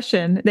not a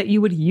question that you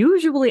would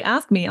usually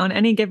ask me on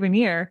any given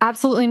year.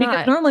 Absolutely not.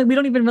 Because normally we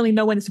don't even really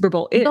know when the Super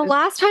Bowl is. The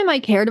last time I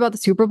cared about the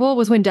Super Bowl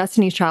was when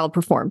Destiny's Child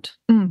performed.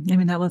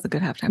 That was a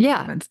good halftime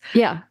performance.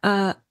 Yeah.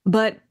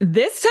 But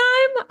this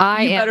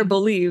time, you better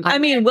believe.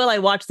 Will I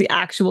watch the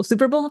actual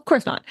Super Bowl? Of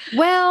course not.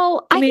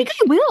 Well, I think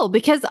I will,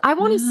 because I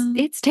want to.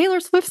 It's Taylor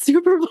Swift's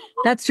Super Bowl.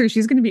 That's true.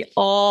 She's going to be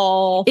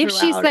all if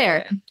she's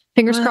there.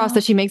 Fingers crossed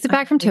that she makes it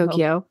back from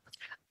Tokyo.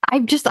 I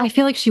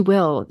feel like she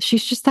will.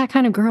 She's just that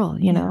kind of girl,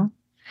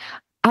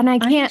 And I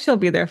think she'll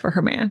be there for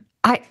her man.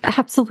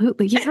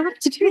 Absolutely. You have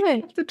to do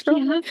it.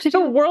 The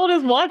world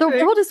is watching. The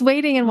world is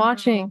waiting and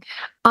watching.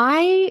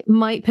 I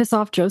might piss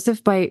off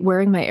Joseph by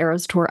wearing my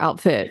Eras Tour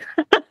outfit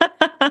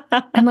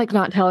And like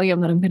not telling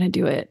him that I'm going to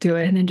do it.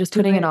 And then just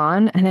putting it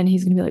on. And then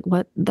he's going to be like,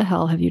 what the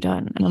hell have you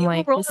done? And I'm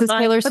like, this is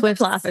Taylor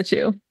Swift. Laugh at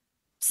you.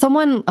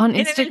 Someone on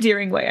In an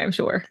endearing way, I'm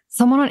sure.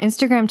 Someone on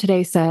Instagram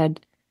today said,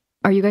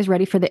 are you guys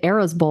ready for the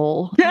Arrows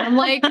Bowl? And I'm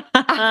like,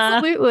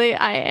 absolutely,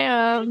 I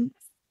am.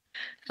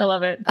 I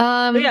love it.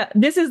 Yeah,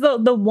 this is the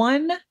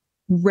one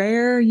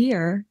rare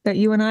year that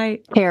you and I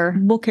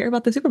will care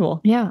about the Super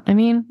Bowl. Yeah, I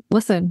mean,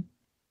 listen,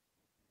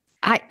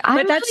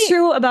 but that's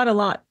true about a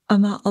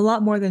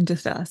lot more than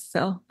just us.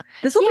 So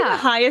this will be the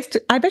highest.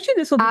 I bet you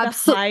this will be the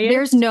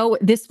highest.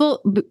 This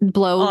will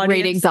blow audience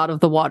ratings out of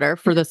the water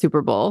for the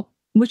Super Bowl,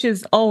 which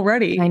is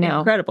already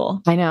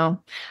incredible. I know.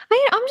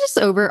 I'm just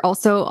over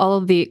also all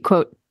of the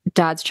quote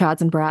dads,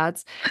 chads, and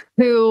brads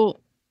who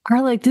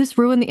are like, this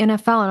ruined the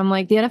NFL. And I'm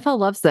like, the NFL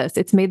loves this.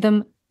 It's made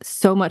them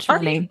so much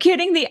money. Are you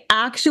kidding? The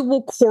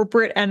actual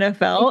corporate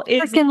NFL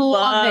is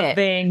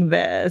loving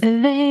this.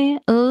 They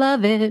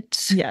love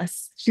it.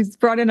 Yes. She's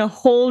brought in a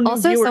whole new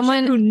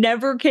viewership who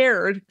never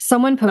cared.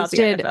 Someone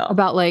posted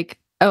about like,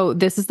 oh,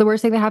 this is the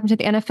worst thing that happened to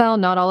the NFL.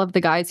 Not all of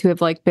the guys who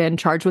have like been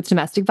charged with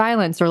domestic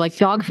violence or like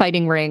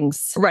dogfighting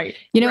rings. Right.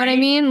 You know what I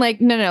mean? Like,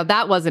 no,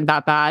 that wasn't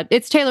that bad.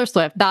 It's Taylor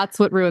Swift. That's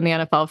what ruined the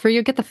NFL for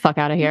you. Get the fuck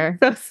out of here.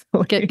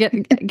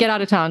 Get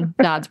out of town,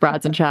 dads,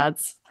 brads, and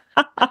chads.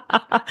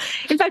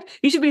 In fact,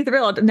 you should be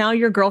thrilled. Now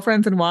your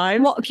girlfriends and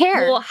wives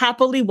will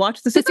happily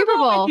watch the Super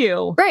Bowl with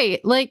you. Right.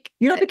 Like,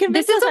 you don't have to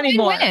convince us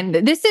anymore.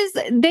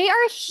 They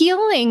are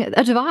healing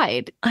a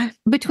divide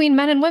between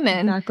men and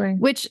women. Exactly.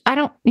 Which I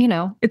don't,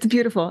 It's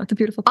beautiful. It's a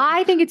beautiful thing.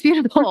 I think it's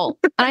beautiful.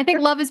 And I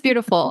think love is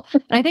beautiful.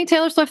 And I think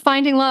Taylor Swift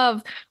finding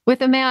love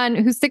with a man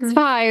who's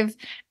 6'5"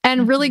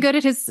 and really good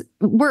at his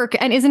work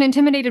and isn't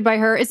intimidated by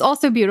her is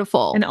also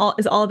beautiful. And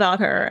is all about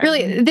her.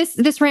 Really,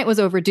 this rant was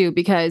overdue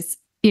because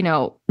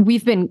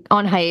we've been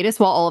on hiatus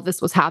while all of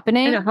this was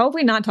happening. And I hope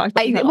we not talked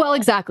about it. Well,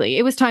 exactly.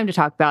 It was time to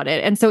talk about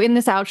it. And so in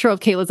this outro of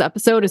Kayla's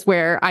episode is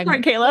where I'm...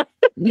 Sorry, Kayla.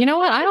 You know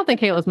what? I don't think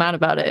Kayla's mad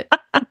about it.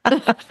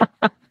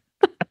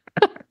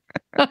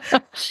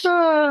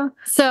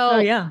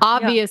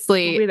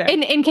 Obviously,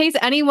 in case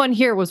anyone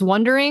here was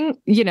wondering,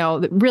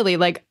 really,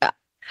 like,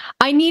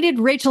 I needed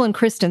Rachel and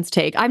Kristen's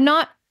take. I'm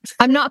not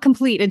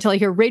complete until I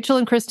hear Rachel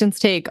and Kristen's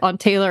take on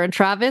Taylor and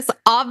Travis.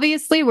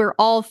 Obviously, we're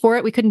all for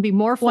it. We couldn't be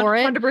more for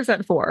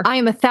 100% for. I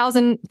am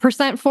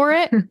 1,000% for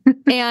it.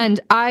 And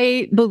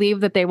I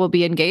believe that they will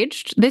be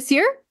engaged this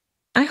year.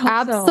 I hope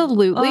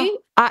absolutely. So.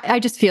 I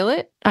just feel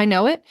it. I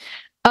know it.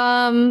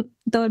 That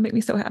would make me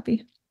so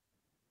happy.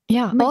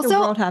 Yeah. Make the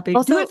world happy.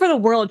 Do it for the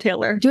world,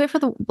 Taylor. Do it for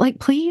the,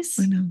 please.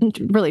 I know.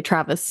 Really,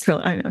 Travis.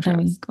 I know,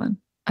 Travis. Come on.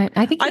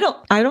 I think I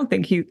don't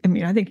think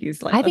I think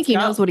he's like, I think he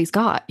knows what he's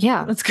got.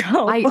 Yeah. Let's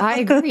go. I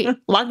agree.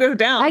 Lock this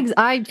down.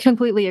 I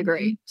completely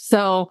agree.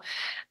 So,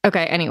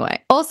 okay.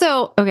 Anyway,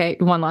 also, okay.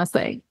 One last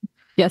thing.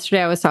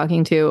 Yesterday I was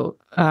talking to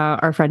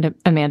our friend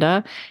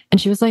Amanda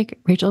and she was like,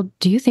 Rachel,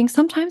 do you think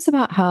sometimes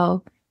about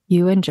how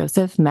you and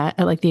Joseph met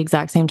at like the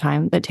exact same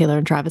time that Taylor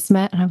and Travis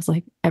met? And I was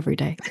like, every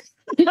day.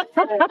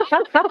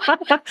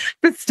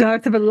 The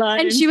stars of a line.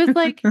 And she was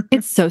like,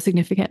 it's so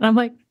significant. And I'm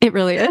like, it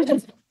really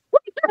is.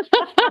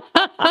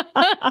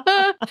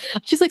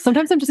 She's like,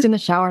 sometimes I'm just in the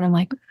shower and I'm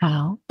like,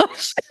 wow.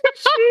 She's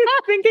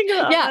thinking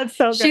about that's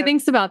so good. She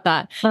thinks about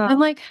that. I'm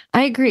like,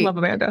 I agree. Love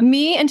Amanda.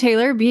 Me and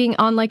Taylor being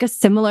on like a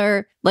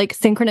similar, like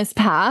synchronous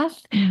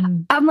path.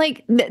 I'm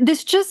like,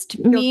 this just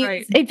means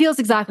right. It feels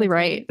exactly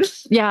right.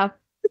 Yeah.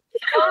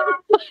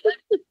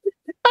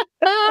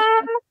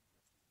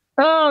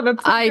 Oh,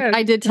 that's so good.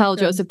 I did tell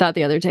Joseph that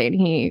the other day and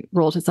he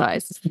rolled his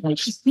eyes.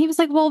 He was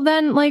like, well,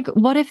 then, like,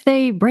 what if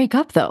they break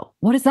up, though?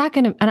 What is that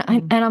going to...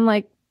 And I'm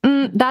like,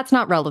 that's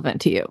not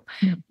relevant to you.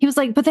 He was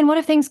like, but then what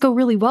if things go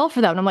really well for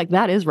them? And I'm like,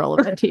 that is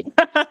relevant to you.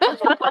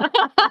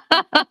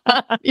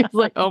 He was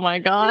like, oh, my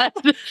God.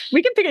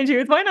 We can pick and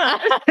choose. Why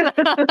not?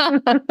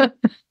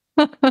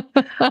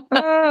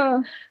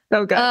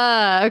 So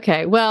good.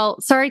 Okay. Well,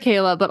 sorry,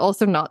 Kayla, but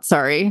also not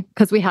sorry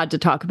because we had to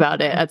talk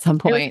about it at some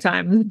point. It was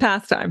time.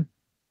 Past time.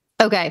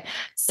 Okay.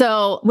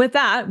 So with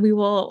that, we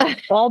will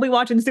all be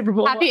watching the Super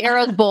Bowl. Happy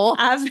Arrows Bowl.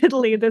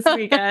 Avidly this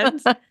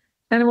weekend.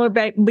 And we'll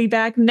be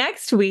back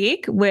next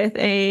week with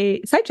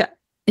a side chat.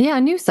 Yeah,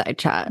 a new side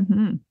chat.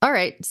 All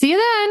right. See you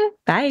then.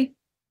 Bye.